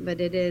dynamic, but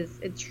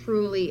it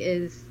truly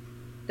is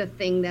the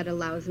thing that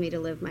allows me to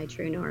live my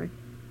true north.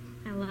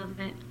 I love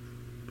it.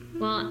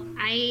 Well,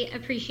 I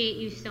appreciate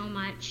you so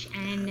much,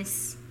 and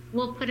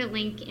we'll put a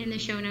link in the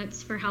show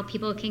notes for how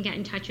people can get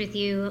in touch with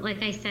you.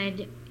 Like I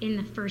said in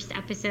the first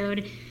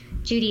episode,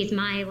 Judy is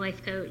my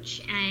life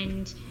coach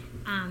and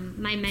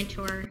my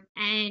mentor,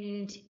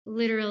 and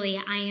literally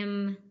I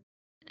am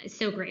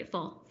so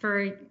grateful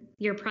for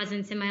your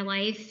presence in my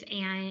life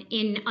and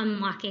in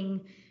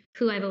unlocking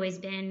who I've always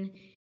been.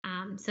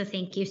 So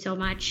thank you so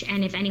much.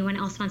 And if anyone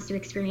else wants to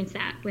experience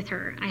that with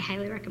her, I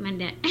highly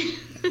recommend it.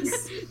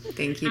 Yes.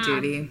 Thank you,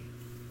 Judy.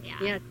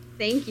 Yeah.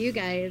 Thank you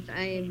guys.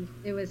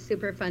 It was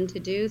super fun to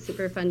do,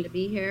 super fun to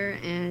be here.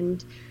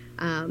 And,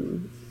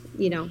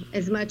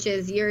 as much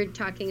as you're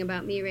talking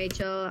about me,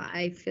 Rachel,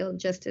 I feel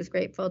just as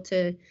grateful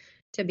to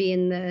be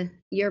in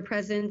your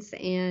presence,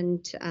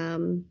 and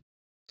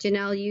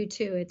Janelle, you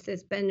too.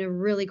 It's been a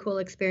really cool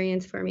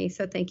experience for me.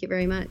 So thank you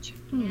very much.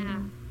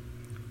 Yeah.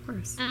 Of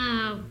course.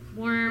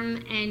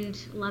 Warm and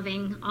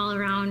loving all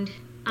around.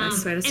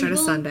 Best way to start a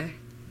Sunday.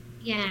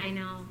 Yeah, I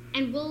know.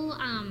 And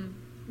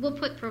we'll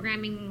put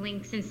programming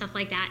links and stuff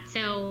like that,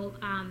 so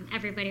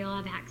everybody will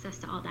have access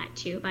to all that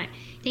too. But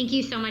thank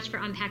you so much for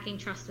unpacking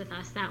trust with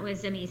us. That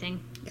was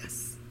amazing.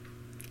 Yes.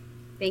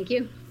 Thank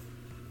you.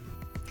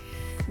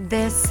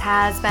 This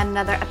has been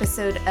another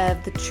episode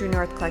of the True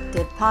North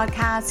Collective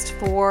podcast.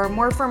 For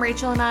more from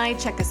Rachel and I,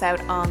 check us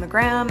out on the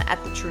gram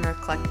at the True North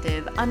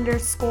Collective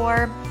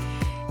 _.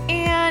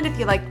 And if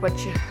you liked what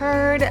you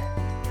heard,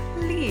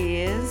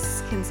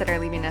 please consider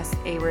leaving us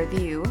a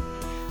review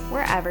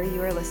wherever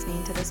you are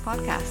listening to this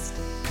podcast.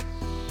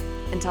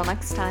 Until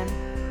next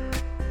time.